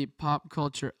off the pop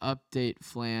culture update,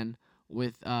 Flan,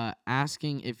 with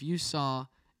asking if you saw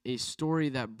a story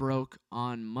that broke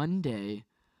on Monday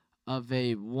of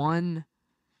a one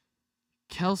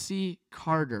Kelsey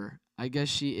Carter. I guess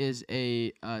she is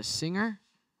a singer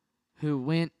who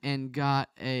went and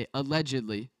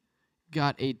allegedly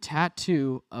got a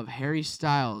tattoo of Harry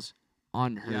Styles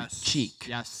on her cheek.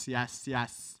 Yes.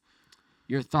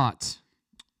 Your thoughts?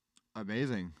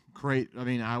 Amazing. Great. I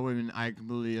mean, I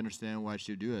completely understand why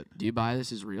she would do it. Do you buy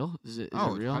this as real? Is it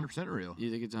real? 100% real.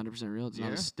 You think it's 100% real? It's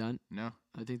not a stunt? No.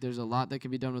 I think there's a lot that can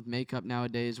be done with makeup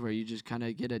nowadays where you just kind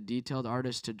of get a detailed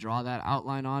artist to draw that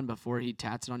outline on before he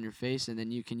tats it on your face, and then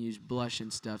you can use blush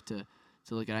and stuff to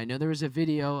look at it. I know there was a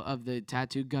video of the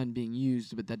tattoo gun being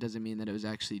used, but that doesn't mean that it was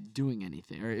actually doing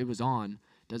anything, or it was on.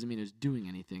 Doesn't mean it was doing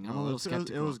anything. I'm a little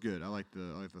skeptical. It was good. I like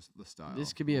the style.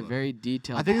 This could be a very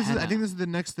detailed. I think this is the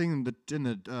next thing in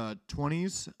the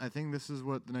 20s. I think this is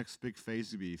what the next big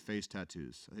phase would be. Face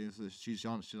tattoos. I think she's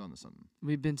on to something.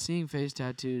 We've been seeing face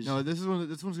tattoos. No, this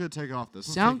one's gonna take off.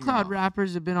 SoundCloud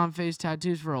rappers have been on face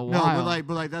tattoos for a while. No,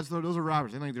 but those are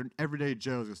rappers. I think they're everyday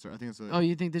Joes gonna start. I think it's.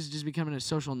 You think this is just becoming a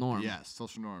social norm? Yes,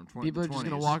 social norm. People are just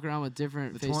gonna walk around with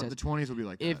different face tats. The 20s will be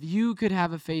like that. If you could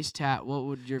have a face tat, what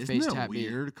would your face tat be?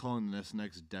 Isn't that weird calling this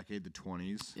next decade the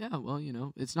 20s? Yeah, well,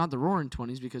 it's not the Roaring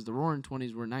 20s because the Roaring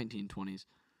 20s were 1920s.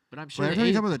 But I'm sure. But every time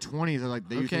you talk about the 20s, they're like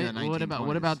they used to be the 1920s.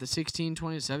 What about the 1620s,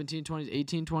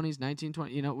 1720s, 1820s,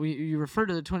 1920s? You refer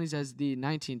to the 20s as the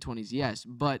 1920s, yes,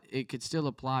 but it could still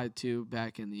apply to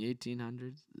back in the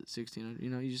 1800s, the 1600s.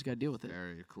 You just got to deal with it.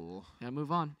 Very cool. Yeah,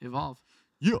 move on, evolve.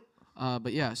 Yeah.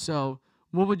 But yeah, so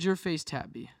what would your face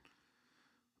tat be?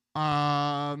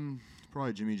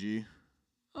 Probably Jimmy G.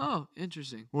 Oh,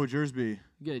 interesting. What would yours be?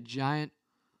 You get a giant.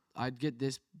 I'd get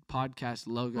this podcast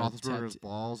logo. Roethlisberger's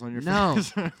balls on your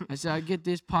face. No. I said I'd get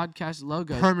this podcast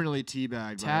logo permanently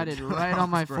teabagged. Tatted right on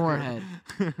my forehead.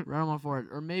 Right on my forehead.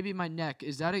 Or maybe my neck.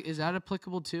 Is that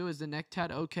applicable too? Is the neck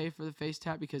tat okay for the face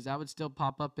tat? Because that would still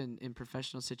pop up in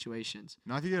professional situations.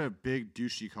 Not if you get a big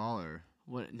douchey collar.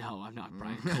 What? No, I'm not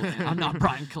Brian. I'm not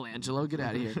Brian Colangelo. Get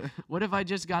out of here. What if I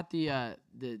just got the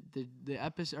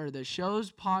episode or the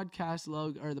show's podcast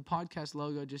logo or the podcast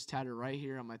logo just tatted right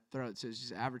here on my throat? So it's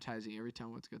just advertising every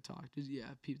time what's gonna talk. Just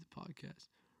peep the podcast.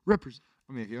 Represent.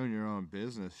 I mean, if you own your own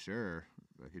business, sure.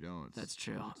 But if you don't, That's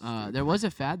true. stupid. There was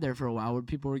a fad there for a while where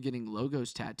people were getting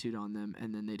logos tattooed on them,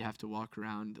 and then they'd have to walk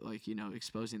around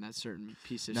exposing that certain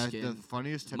piece of Now, skin. the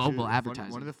funniest tattoo, Mobile one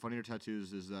advertising. of the funnier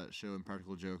tattoos is that show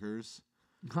Impractical Jokers.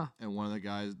 Huh. And one of the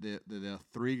guys, the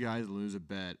three guys lose a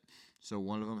bet. So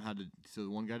one of them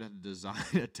one guy had to design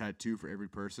a tattoo for every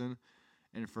person.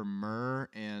 And for Murr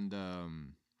and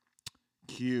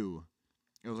Q,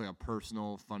 it was like a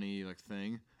personal, funny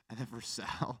thing. And then for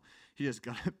Sal, he just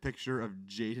got a picture of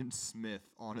Jaden Smith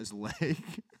on his leg.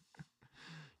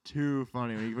 Too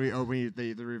funny. When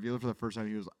they revealed it for the first time,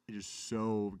 he was just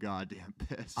so goddamn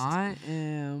pissed. I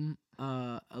am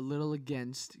a little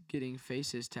against getting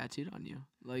faces tattooed on you.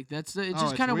 It's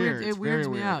just kind of weird. It weirds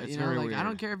me out. It's I weird.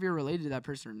 don't care if you're related to that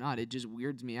person or not. It just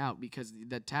weirds me out because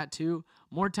the tattoo,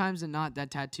 more times than not,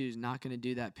 that tattoo is not going to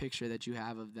do that picture that you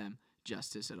have of them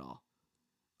justice at all.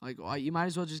 You might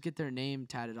as well just get their name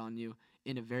tatted on you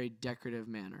in a very decorative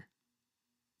manner,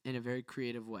 in a very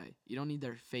creative way. You don't need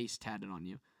their face tatted on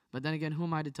you. But then again, who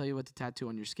am I to tell you what to tattoo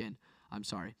on your skin? I'm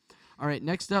sorry. All right,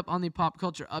 next up on the pop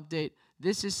culture update,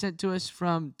 this is sent to us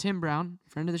from Tim Brown,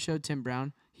 friend of the show, Tim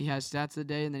Brown. He has stats of the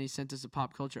day, and then he sent us a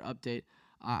pop culture update.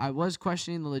 I was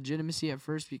questioning the legitimacy at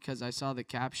first because I saw the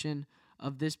caption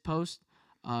of this post,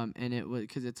 and it was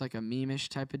because it's like a meme-ish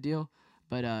type of deal.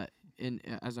 But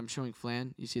as I'm showing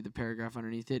Flan, you see the paragraph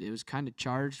underneath it. It was kind of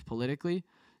charged politically,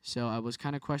 so I was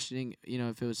kind of questioning,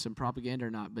 if it was some propaganda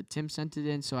or not. But Tim sent it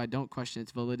in, so I don't question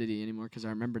its validity anymore because I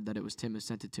remembered that it was Tim who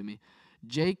sent it to me.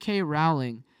 J.K.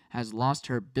 Rowling has lost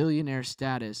her billionaire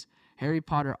status. Harry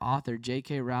Potter author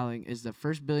J.K. Rowling is the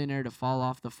first billionaire to fall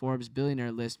off the Forbes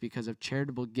billionaire list because of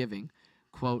charitable giving.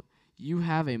 Quote, "You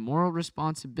have a moral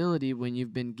responsibility when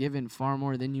you've been given far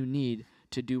more than you need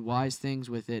to do wise things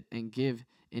with it and give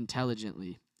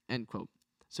intelligently." End quote.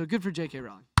 So good for J.K.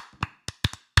 Rowling.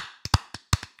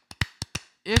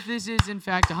 If this is in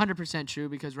fact 100% true,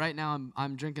 because right now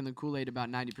I'm drinking the Kool-Aid about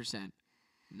 90%.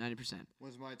 90%.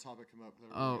 When's my topic come up?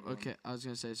 Oh, okay. I was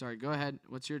gonna say sorry. Go ahead.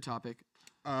 What's your topic?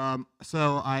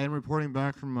 So I am reporting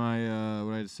back from my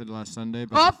what I said last Sunday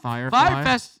about the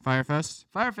Fyre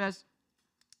Fest.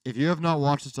 If you have not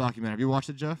watched this documentary, have you watched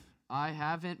it, Jeff? I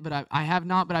haven't, but I have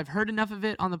not, but I've heard enough of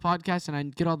it on the podcast, and I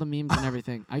get all the memes and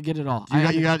everything. I get it all.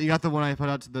 You got the one I put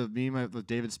out to the meme that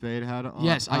David Spade had on?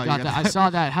 Yes, I got that. I saw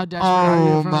that. How desperate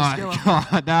are you from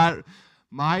my God,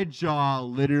 my jaw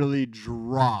literally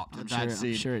dropped at that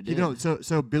scene. I'm sure it did.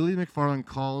 So Billy McFarland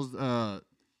calls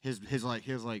his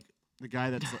the guy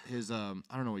that's his I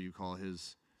don't know what you call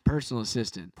his personal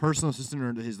assistant or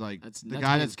his the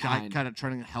guy that's kind of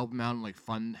trying to help him out and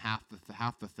fund half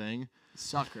the thing.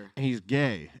 Sucker. And he's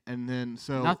gay. And then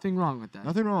nothing wrong with that.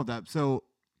 Nothing wrong with that. So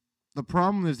the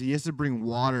problem is he has to bring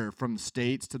water from the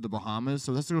States to the Bahamas,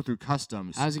 so that's to go through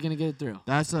customs. How's he gonna get it through?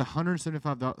 That's a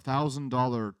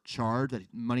 $175,000 charge,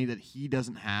 money that he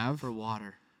doesn't have for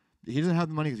water. He doesn't have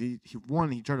the money because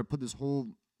he tried to put this whole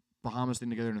Bahamas thing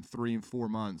together in 3 and 4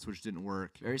 months, which didn't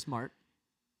work. Very smart.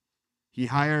 He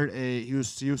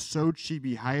was so cheap.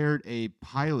 He hired a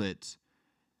pilot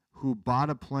who bought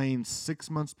a plane 6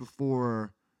 months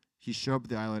before he showed up at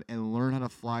the island and learned how to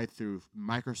fly through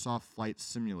Microsoft Flight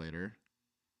Simulator.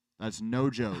 That's no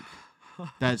joke.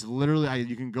 That's literally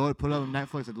you can go put it on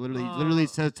Netflix. It literally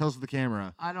tells the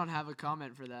camera. I don't have a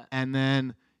comment for that. And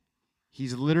then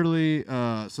he's literally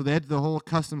so they had the whole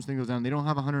customs thing goes down. They don't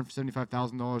have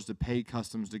 $175,000 to pay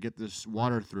customs to get this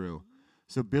water through.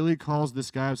 So Billy calls this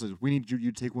guy and says, "We need you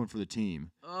to take one for the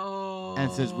team." Oh.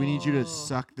 And says, "We need you to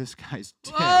suck this guy's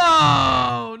dick."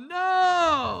 Oh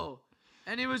no!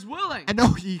 And he was willing. And no,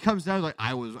 he comes down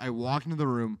I walked into the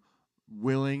room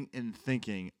willing and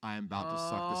thinking I am about to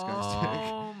suck this guy's dick.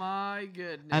 Oh my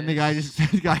goodness. And the guy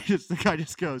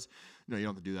just goes, "No, you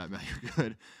don't have to do that, man. You're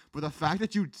good." But the fact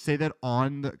that you say that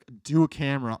to a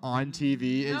camera on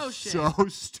TV is so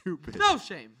stupid.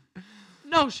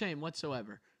 No shame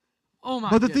whatsoever. Oh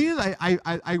my! But the thing is,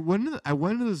 I went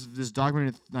into this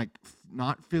documentary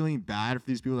not feeling bad for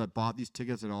these people that bought these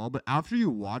tickets at all. But after you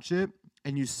watch it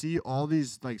and you see all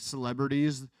these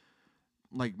celebrities,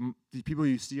 the people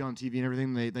you see on TV and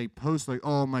everything, they post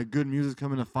 "Oh, my good music's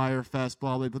coming to Fyre Fest,"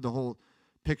 blah. They put the whole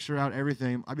picture out,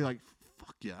 everything. I'd be like,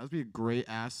 "Fuck yeah, that'd be a great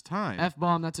ass time."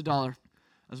 F-bomb, that's $1.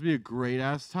 That'd be a great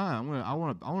ass time. I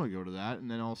want to go to that. And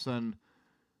then all of a sudden,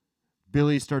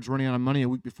 Billy starts running out of money a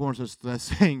week before and starts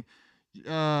saying,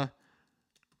 throw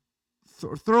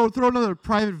another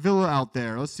private villa out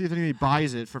there. Let's see if anybody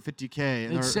buys it for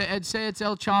 $50K. I'd say it's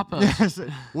El Chapo. Yes.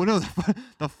 Well, no.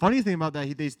 The funny thing about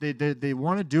that, they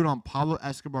want to do it on Pablo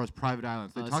Escobar's private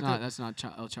island. That's not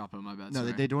El Chapo. My bad. No,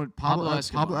 sorry. they do it Pablo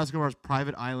Escobar's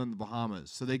private island, the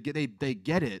Bahamas. So they get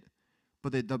it,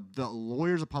 but the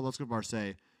lawyers of Pablo Escobar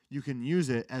say you can use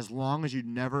it as long as you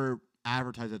never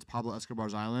advertise it's Pablo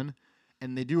Escobar's island.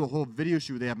 And they do a whole video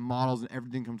shoot. They have models and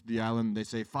everything come to the island. They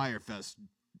say Fyre Fest.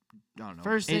 I don't know.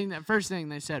 First thing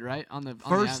they said, right? On the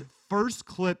First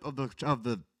clip of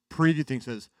the preview thing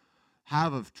says,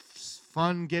 have a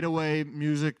fun getaway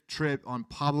music trip on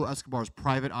Pablo Escobar's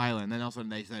private island. Then all of a sudden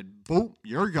they said, boop,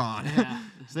 you're gone. Yeah.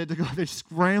 So they had to go. They're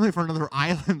scrambling for another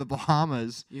island, the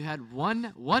Bahamas. You had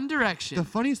one direction. The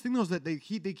funniest thing though is that they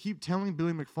keep telling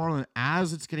Billy McFarland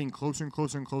as it's getting closer and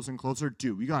closer and closer and closer,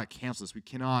 dude, we gotta cancel this. We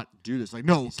cannot do this. Like,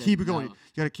 no, keep it going. You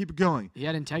gotta keep it going. He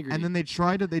had integrity. And then they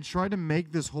tried to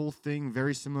make this whole thing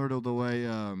very similar to the way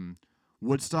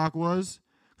Woodstock was,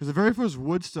 because the very first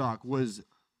Woodstock was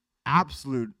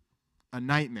absolute a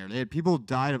nightmare. They had people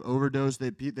died of overdose.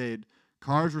 They had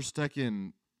cars were stuck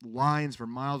in lines for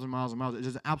miles and miles and miles. It's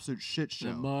just an absolute shit show.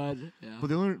 The mud.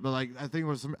 Yeah. But I think it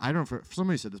was I don't know if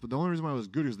somebody said this, but the only reason why it was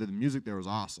good is that the music there was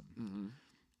awesome.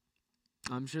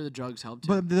 Mm-hmm. I'm sure the drugs helped.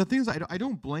 But the thing is, I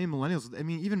don't blame millennials. I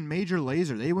mean, even Major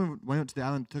Lazer, they went up to the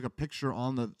island, took a picture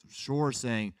on the shore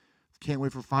saying, "Can't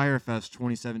wait for Fyre Fest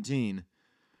 2017."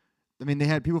 I mean, they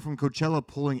had people from Coachella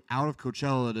pulling out of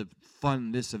Coachella to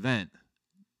fund this event.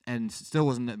 And still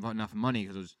wasn't enough money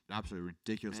because it was an absolutely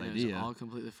ridiculous idea. It was all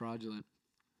completely fraudulent.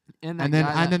 And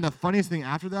then the funniest thing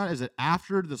after that is that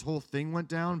after this whole thing went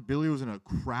down, Billy was in a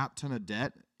crap ton of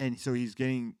debt, and so he's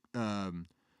getting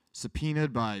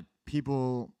subpoenaed by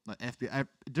people, like FBI,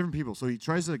 different people. So he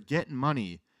tries to get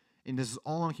money, and this is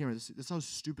all on camera. This is how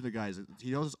stupid the guy is.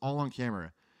 He does this all on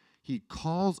camera. He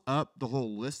calls up the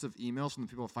whole list of emails from the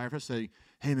people at Fyre Fest saying,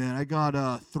 "Hey man, I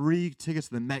got 3 tickets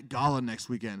to the Met Gala next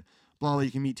weekend. Blah, blah,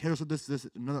 you can meet Taylor Swift, this,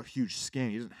 another huge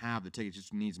scam. He doesn't have the tickets, he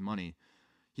just needs money."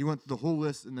 He went through the whole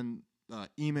list and then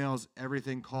emails,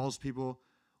 everything, calls people.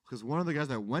 Because one of the guys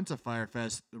that went to Fyre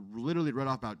Fest literally read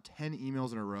off about 10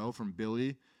 emails in a row from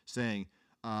Billy saying,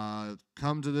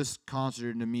 come to this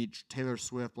concert to meet Taylor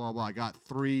Swift, blah, blah. I got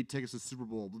 3 tickets to Super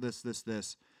Bowl, this,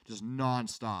 just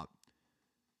nonstop.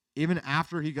 Even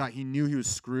after he knew he was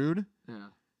screwed,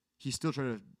 he still tried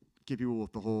to get people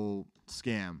with the whole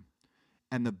scam.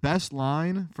 And the best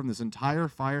line from this entire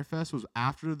Fyre Fest was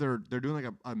after they're doing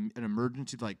like an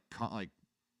emergency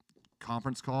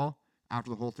conference call after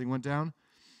the whole thing went down.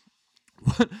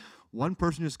 One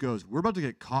person just goes, "We're about to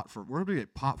get popped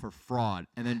for fraud,"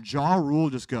 and then Ja Rule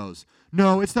just goes,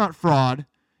 "No, it's not fraud.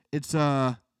 It's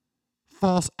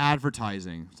false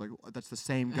advertising." It's like, that's the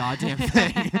same goddamn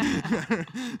thing.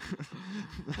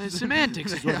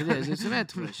 Semantics is what it is. It's a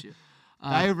semantical issue.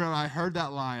 I remember I heard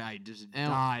that line, I just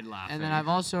died laughing. And then I've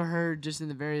also heard, just in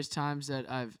the various times that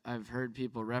I've heard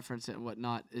people reference it and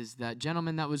whatnot, is that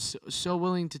gentleman that was so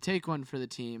willing to take one for the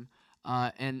team,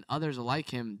 and others like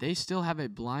him, they still have a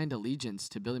blind allegiance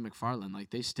to Billy McFarland.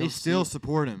 Like they still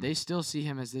support him. They still see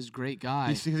him as this great guy.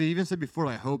 Because he even said before,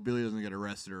 I hope Billy doesn't get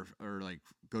arrested or like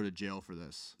go to jail for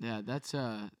this. Yeah, that's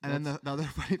And then the other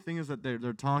funny thing is that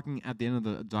they're talking at the end of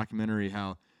the documentary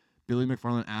how Billy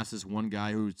McFarland asked this one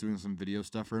guy who was doing some video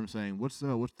stuff for him, saying, "What's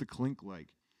the clink like?"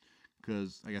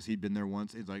 Because I guess he'd been there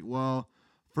once. He's like, "Well,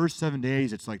 first 7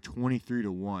 days it's like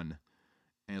 23-1."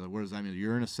 And he's like, "What does that mean?"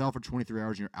 "You're in a cell for 23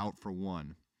 hours and you're out for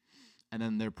 1." And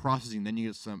then they're processing. Then you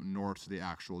get sent north to the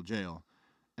actual jail.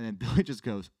 And then Billy just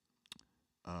goes,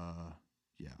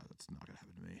 "Yeah, that's not gonna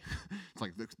happen to me." It's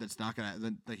like that's not gonna.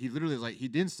 Then he literally is like, he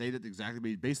didn't say that exactly, but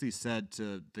he basically said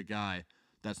to the guy,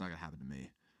 "That's not gonna happen to me."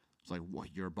 It's like, what,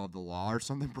 you're above the law or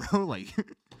something, bro? Like,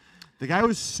 the guy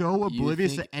was so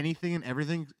oblivious to anything and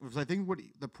everything. Because I think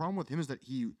the problem with him is that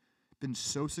he been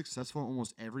so successful in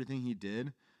almost everything he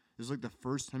did. This was like the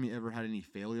first time he ever had any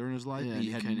failure in his life. Yeah,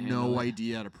 he had no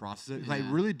idea how to process it. Yeah.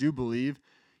 I really do believe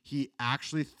he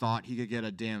actually thought he could get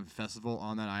a damn festival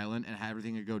on that island and have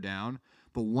everything could go down.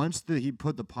 But once he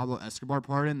put the Pablo Escobar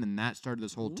part in, then that started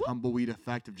this whole tumbleweed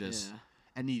effect of just... Yeah.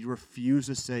 And he refused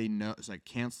to say no. It's like,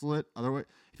 cancel it. Otherwise,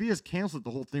 if he just canceled it,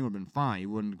 the whole thing would have been fine. He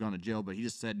wouldn't have gone to jail. But he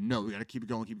just said, no, we got to keep it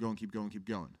going, keep going, keep going, keep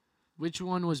going. Which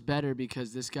one was better?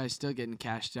 Because this guy's still getting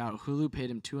cashed out. Hulu paid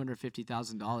him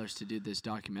 $250,000 to do this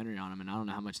documentary on him, and I don't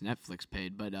know how much Netflix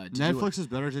paid. But Netflix is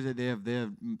better because they have.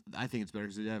 I think it's better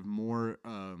because they have more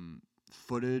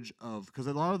footage of, because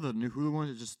a lot of the new Hulu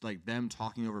ones is just like them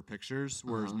talking over pictures,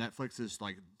 whereas Netflix is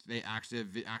like they actually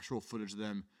have the actual footage of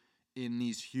them in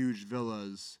these huge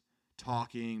villas,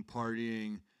 talking,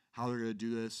 partying, how they're gonna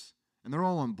do this, and they're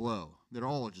all on blow. They're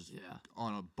all just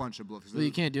on a bunch of blow. Well,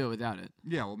 you can't do it without it.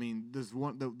 Yeah, well, I mean, there's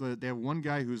one. They have one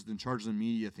guy who's in charge of the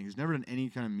media thing. Who's never done any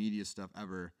kind of media stuff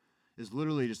ever. Is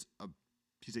literally just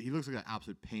he looks like an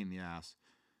absolute pain in the ass.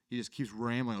 He just keeps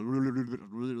rambling really,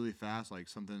 really fast, like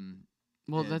something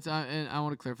Well, And- that's and I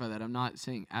want to clarify that. I'm not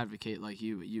saying advocate like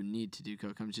you need to do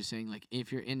coke. I'm just saying like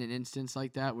if you're in an instance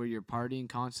like that where you're partying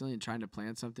constantly and trying to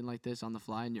plan something like this on the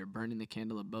fly and you're burning the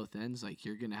candle at both ends, like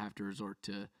you're gonna have to resort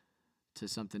to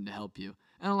something to help you.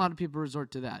 And a lot of people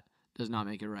resort to that. Does not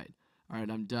make it right. All right,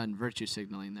 I'm done virtue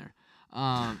signaling there.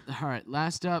 All right,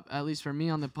 last up, at least for me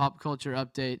on the pop culture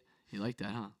update. You like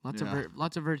that, huh?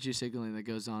 Lots of virtue signaling that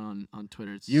goes on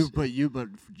Twitter. It's, you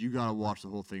gotta watch the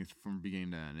whole thing from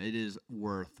beginning to end. It is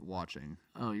worth watching.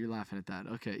 Oh, you're laughing at that.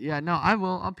 Okay, yeah, no, I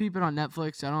will. I'll peep it on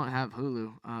Netflix. I don't have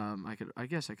Hulu. I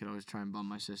guess I could always try and bum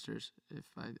my sisters if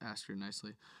I ask her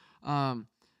nicely. And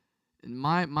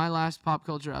my last pop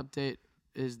culture update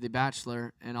is The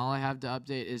Bachelor, and all I have to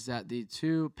update is that the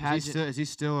two pageant. Is he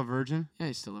still a virgin? Yeah,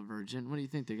 he's still a virgin. What do you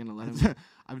think they're gonna let him?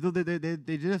 I mean, they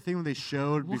did a thing where they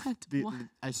showed. What?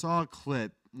 I saw a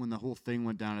clip when the whole thing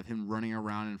went down of him running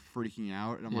around and freaking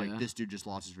out, and I'm Yeah. like, this dude just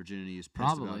lost his virginity. He's pissed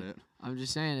Probably. about it. I'm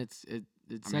just saying it I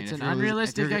mean, sets if an you're losing-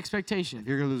 unrealistic if you're- expectation. If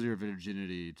you're gonna lose your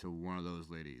virginity to one of those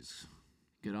ladies,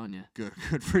 Good on you. good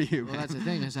for you. Well, man. that's the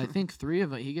thing is I think three of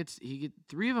them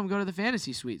three of them go to the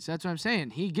fantasy suites. That's what I'm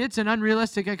saying. He gets an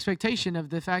unrealistic expectation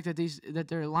of the fact that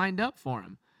they're lined up for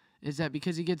him. Is that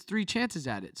because he gets 3 chances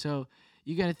at it? So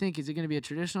you got to think: is it going to be a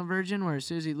traditional virgin where as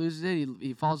soon as he loses it,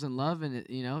 he falls in love and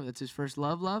that's his first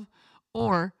love,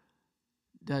 or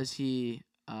does he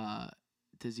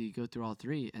go through all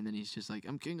 3 and then he's just like,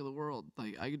 I'm king of the world,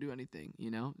 like I can do anything,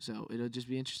 So it'll just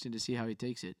be interesting to see how he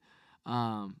takes it.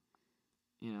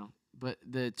 But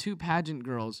the 2 pageant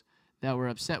girls that were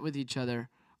upset with each other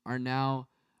are now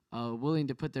willing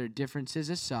to put their differences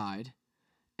aside.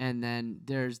 And then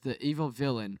there's the evil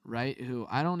villain, right? Who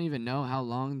I don't even know how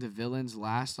long the villains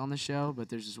last on the show, but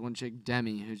there's this one chick,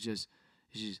 Demi,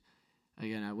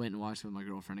 again, I went and watched with my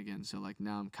girlfriend again, so like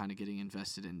now I'm kind of getting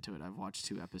invested into it. I've watched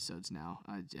 2 episodes now.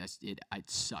 It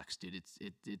sucks, dude.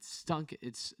 It's stunk.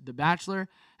 The Bachelor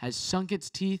has sunk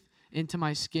its teeth into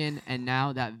my skin, and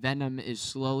now that venom is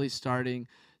slowly starting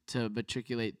to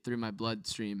matriculate through my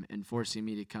bloodstream and forcing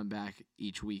me to come back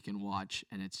each week and watch,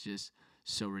 and it's just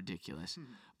so ridiculous.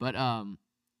 But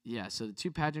yeah, so the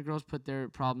 2 pageant girls put their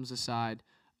problems aside.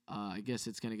 I guess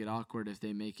it's gonna get awkward if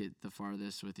they make it the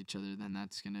farthest with each other. Then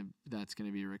that's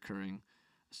gonna be a recurring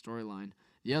storyline.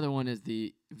 The other one is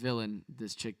the villain,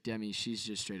 this chick Demi. She's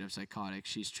just straight up psychotic.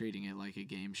 She's treating it like a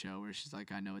game show where she's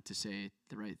like, I know what to say,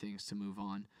 the right things to move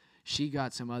on. She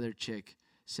got some other chick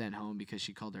sent home because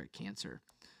she called her a cancer,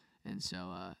 and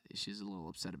so she's a little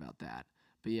upset about that.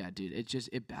 But yeah, dude,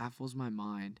 it baffles my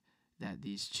mind that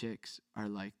these chicks are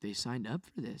like, they signed up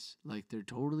for this. Like, they're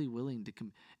totally willing to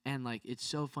come. And, like, it's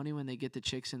so funny when they get the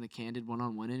chicks in the candid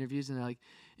one-on-one interviews, and they're like,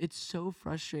 it's so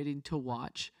frustrating to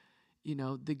watch,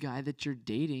 the guy that you're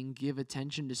dating give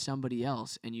attention to somebody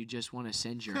else, and you just want to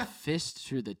send your fist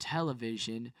through the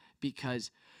television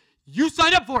because you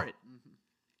signed up for it.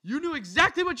 You knew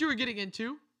exactly what you were getting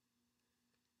into,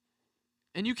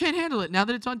 and you can't handle it now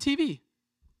that it's on TV.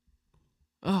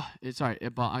 Oh, it's all right.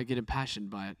 I get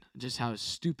impassioned by it. Just how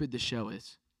stupid the show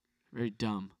is. Very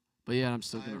dumb. But yeah, I'm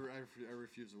still gonna. I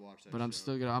refuse to watch that. But I'm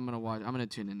still gonna. I'm gonna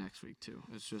tune in next week too.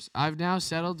 It's just I've now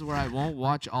settled where I won't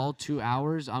watch all 2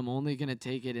 hours. I'm only gonna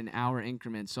take it in hour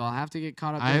increments. So I'll have to get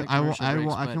caught up. In the commercial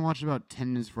breaks, I can watch about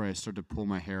 10 minutes before I start to pull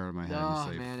my hair out of my head Oh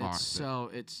and say, man,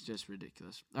 fuck. it's just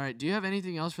ridiculous. All right, do you have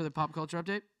anything else for the pop culture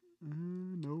update?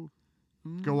 No.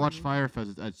 Go watch Fyre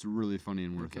Fest. It's really funny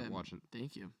and worth it. Watch it.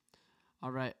 Thank you.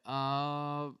 All right.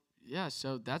 Yeah,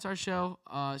 so that's our show.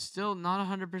 Still not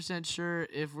 100% sure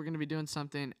if we're going to be doing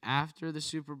something after the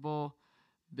Super Bowl.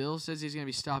 Bill says he's going to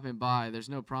be stopping by. There's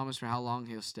no promise for how long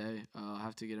he'll stay. I'll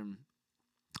have to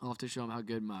show him how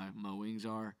good my wings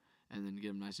are and then get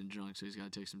him nice and drunk, so he's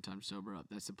got to take some time to sober up.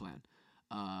 That's the plan.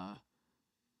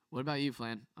 What about you,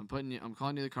 Flan? I'm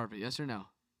calling you the carpet. Yes or no?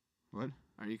 What?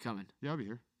 Are you coming? Yeah, I'll be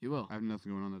here. You will? I have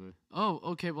nothing going on that day. Oh,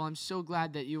 okay. Well, I'm so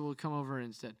glad that you will come over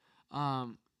instead.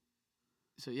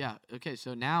 So yeah, okay,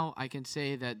 so now I can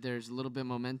say that there's a little bit of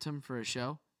momentum for a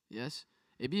show. Yes?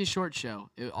 It'd be a short show.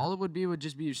 All it would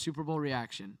just be a Super Bowl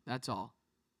reaction. That's all.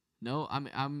 No,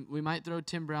 we might throw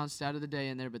Tim Brown's stat of the day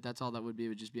in there, but that's all that would be. It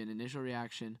would just be an initial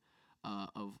reaction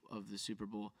of the Super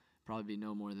Bowl. Probably be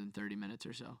no more than 30 minutes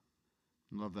or so.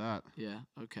 Love that. Yeah,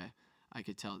 okay. I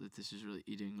could tell that this is really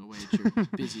eating away at your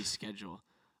busy schedule.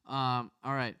 All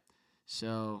right.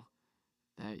 So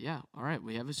all right.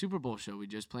 We have a Super Bowl show. We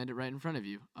just planned it right in front of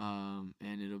you. And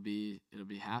it'll be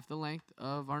half the length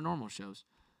of our normal shows.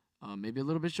 Maybe a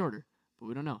little bit shorter, but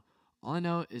we don't know. All I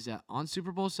know is that on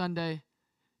Super Bowl Sunday,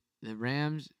 the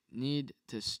Rams need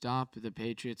to stop the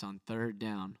Patriots on 3rd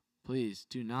down. Please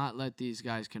do not let these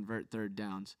guys convert 3rd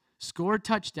downs. Score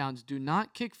touchdowns. Do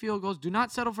not kick field goals. Do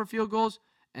not settle for field goals.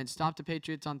 And stop the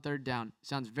Patriots on third down.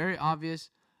 Sounds very obvious,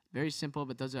 very simple,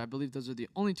 but I believe those are the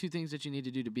only two things that you need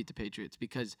to do to beat the Patriots.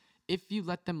 Because if you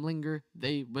let them linger,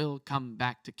 they will come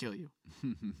back to kill you.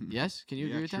 Yes? Can you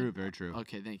agree with that? True, very true.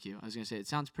 Okay, thank you. I was gonna say it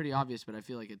sounds pretty obvious, but I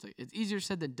feel like it's easier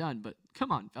said than done. But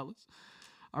come on, fellas.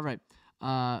 All right.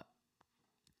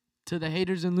 To the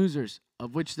haters and losers,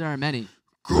 of which there are many.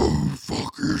 Go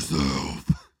fuck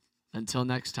yourself. Until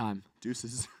next time.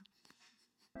 Deuces.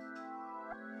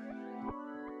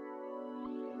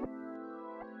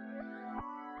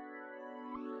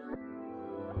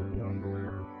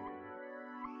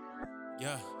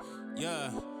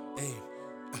 Yeah, hey.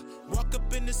 Walk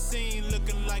up in the scene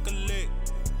looking like a lick.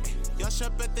 Y'all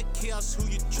shop at the kiosk, who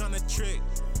you tryna trick?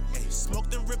 Hey,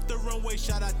 smoked and ripped the runway,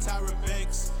 shout out Tyra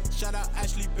Banks. Shout out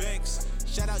Ashley Banks.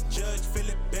 Shout out Judge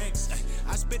Philip Banks.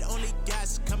 I spit only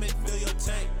gas, come and fill your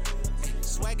tank.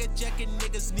 Swagger jacket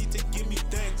niggas need to give me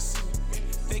thanks.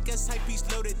 Fake ass hype piece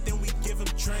loaded, then we give them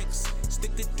drinks.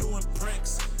 Stick to doing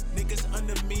pranks. Niggas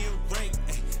under me in rank.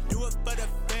 Do it for the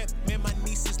fam, man, my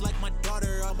niece is like my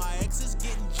daughter. All my exes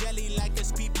getting jelly like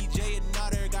it's PPJ and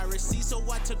Nutter. Got receipts, so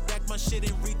I took back my shit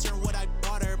and returned what I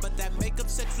bought her. But that makeup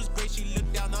sex was great, she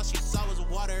looked down, all she saw was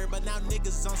water. But now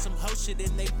niggas on some hoe shit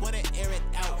and they wanna air it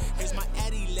out. Here's my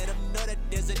addy, let them know that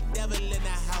there's a devil in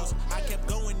the house. I kept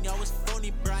going, y'all was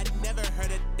phony, bro, I never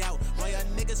heard a doubt. While y'all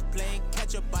niggas playing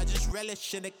catch up, I just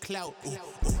relish in the clout.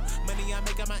 Money I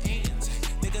make on my ends,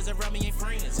 niggas around me ain't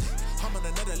friends. I'm on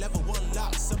another level, one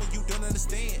lock, some of you don't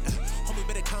understand. Homie,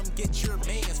 better come get your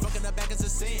mans. Fucking up back as a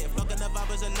sin, fucking up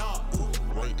vibe as a law.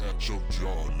 Right at your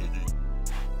jaw, nigga.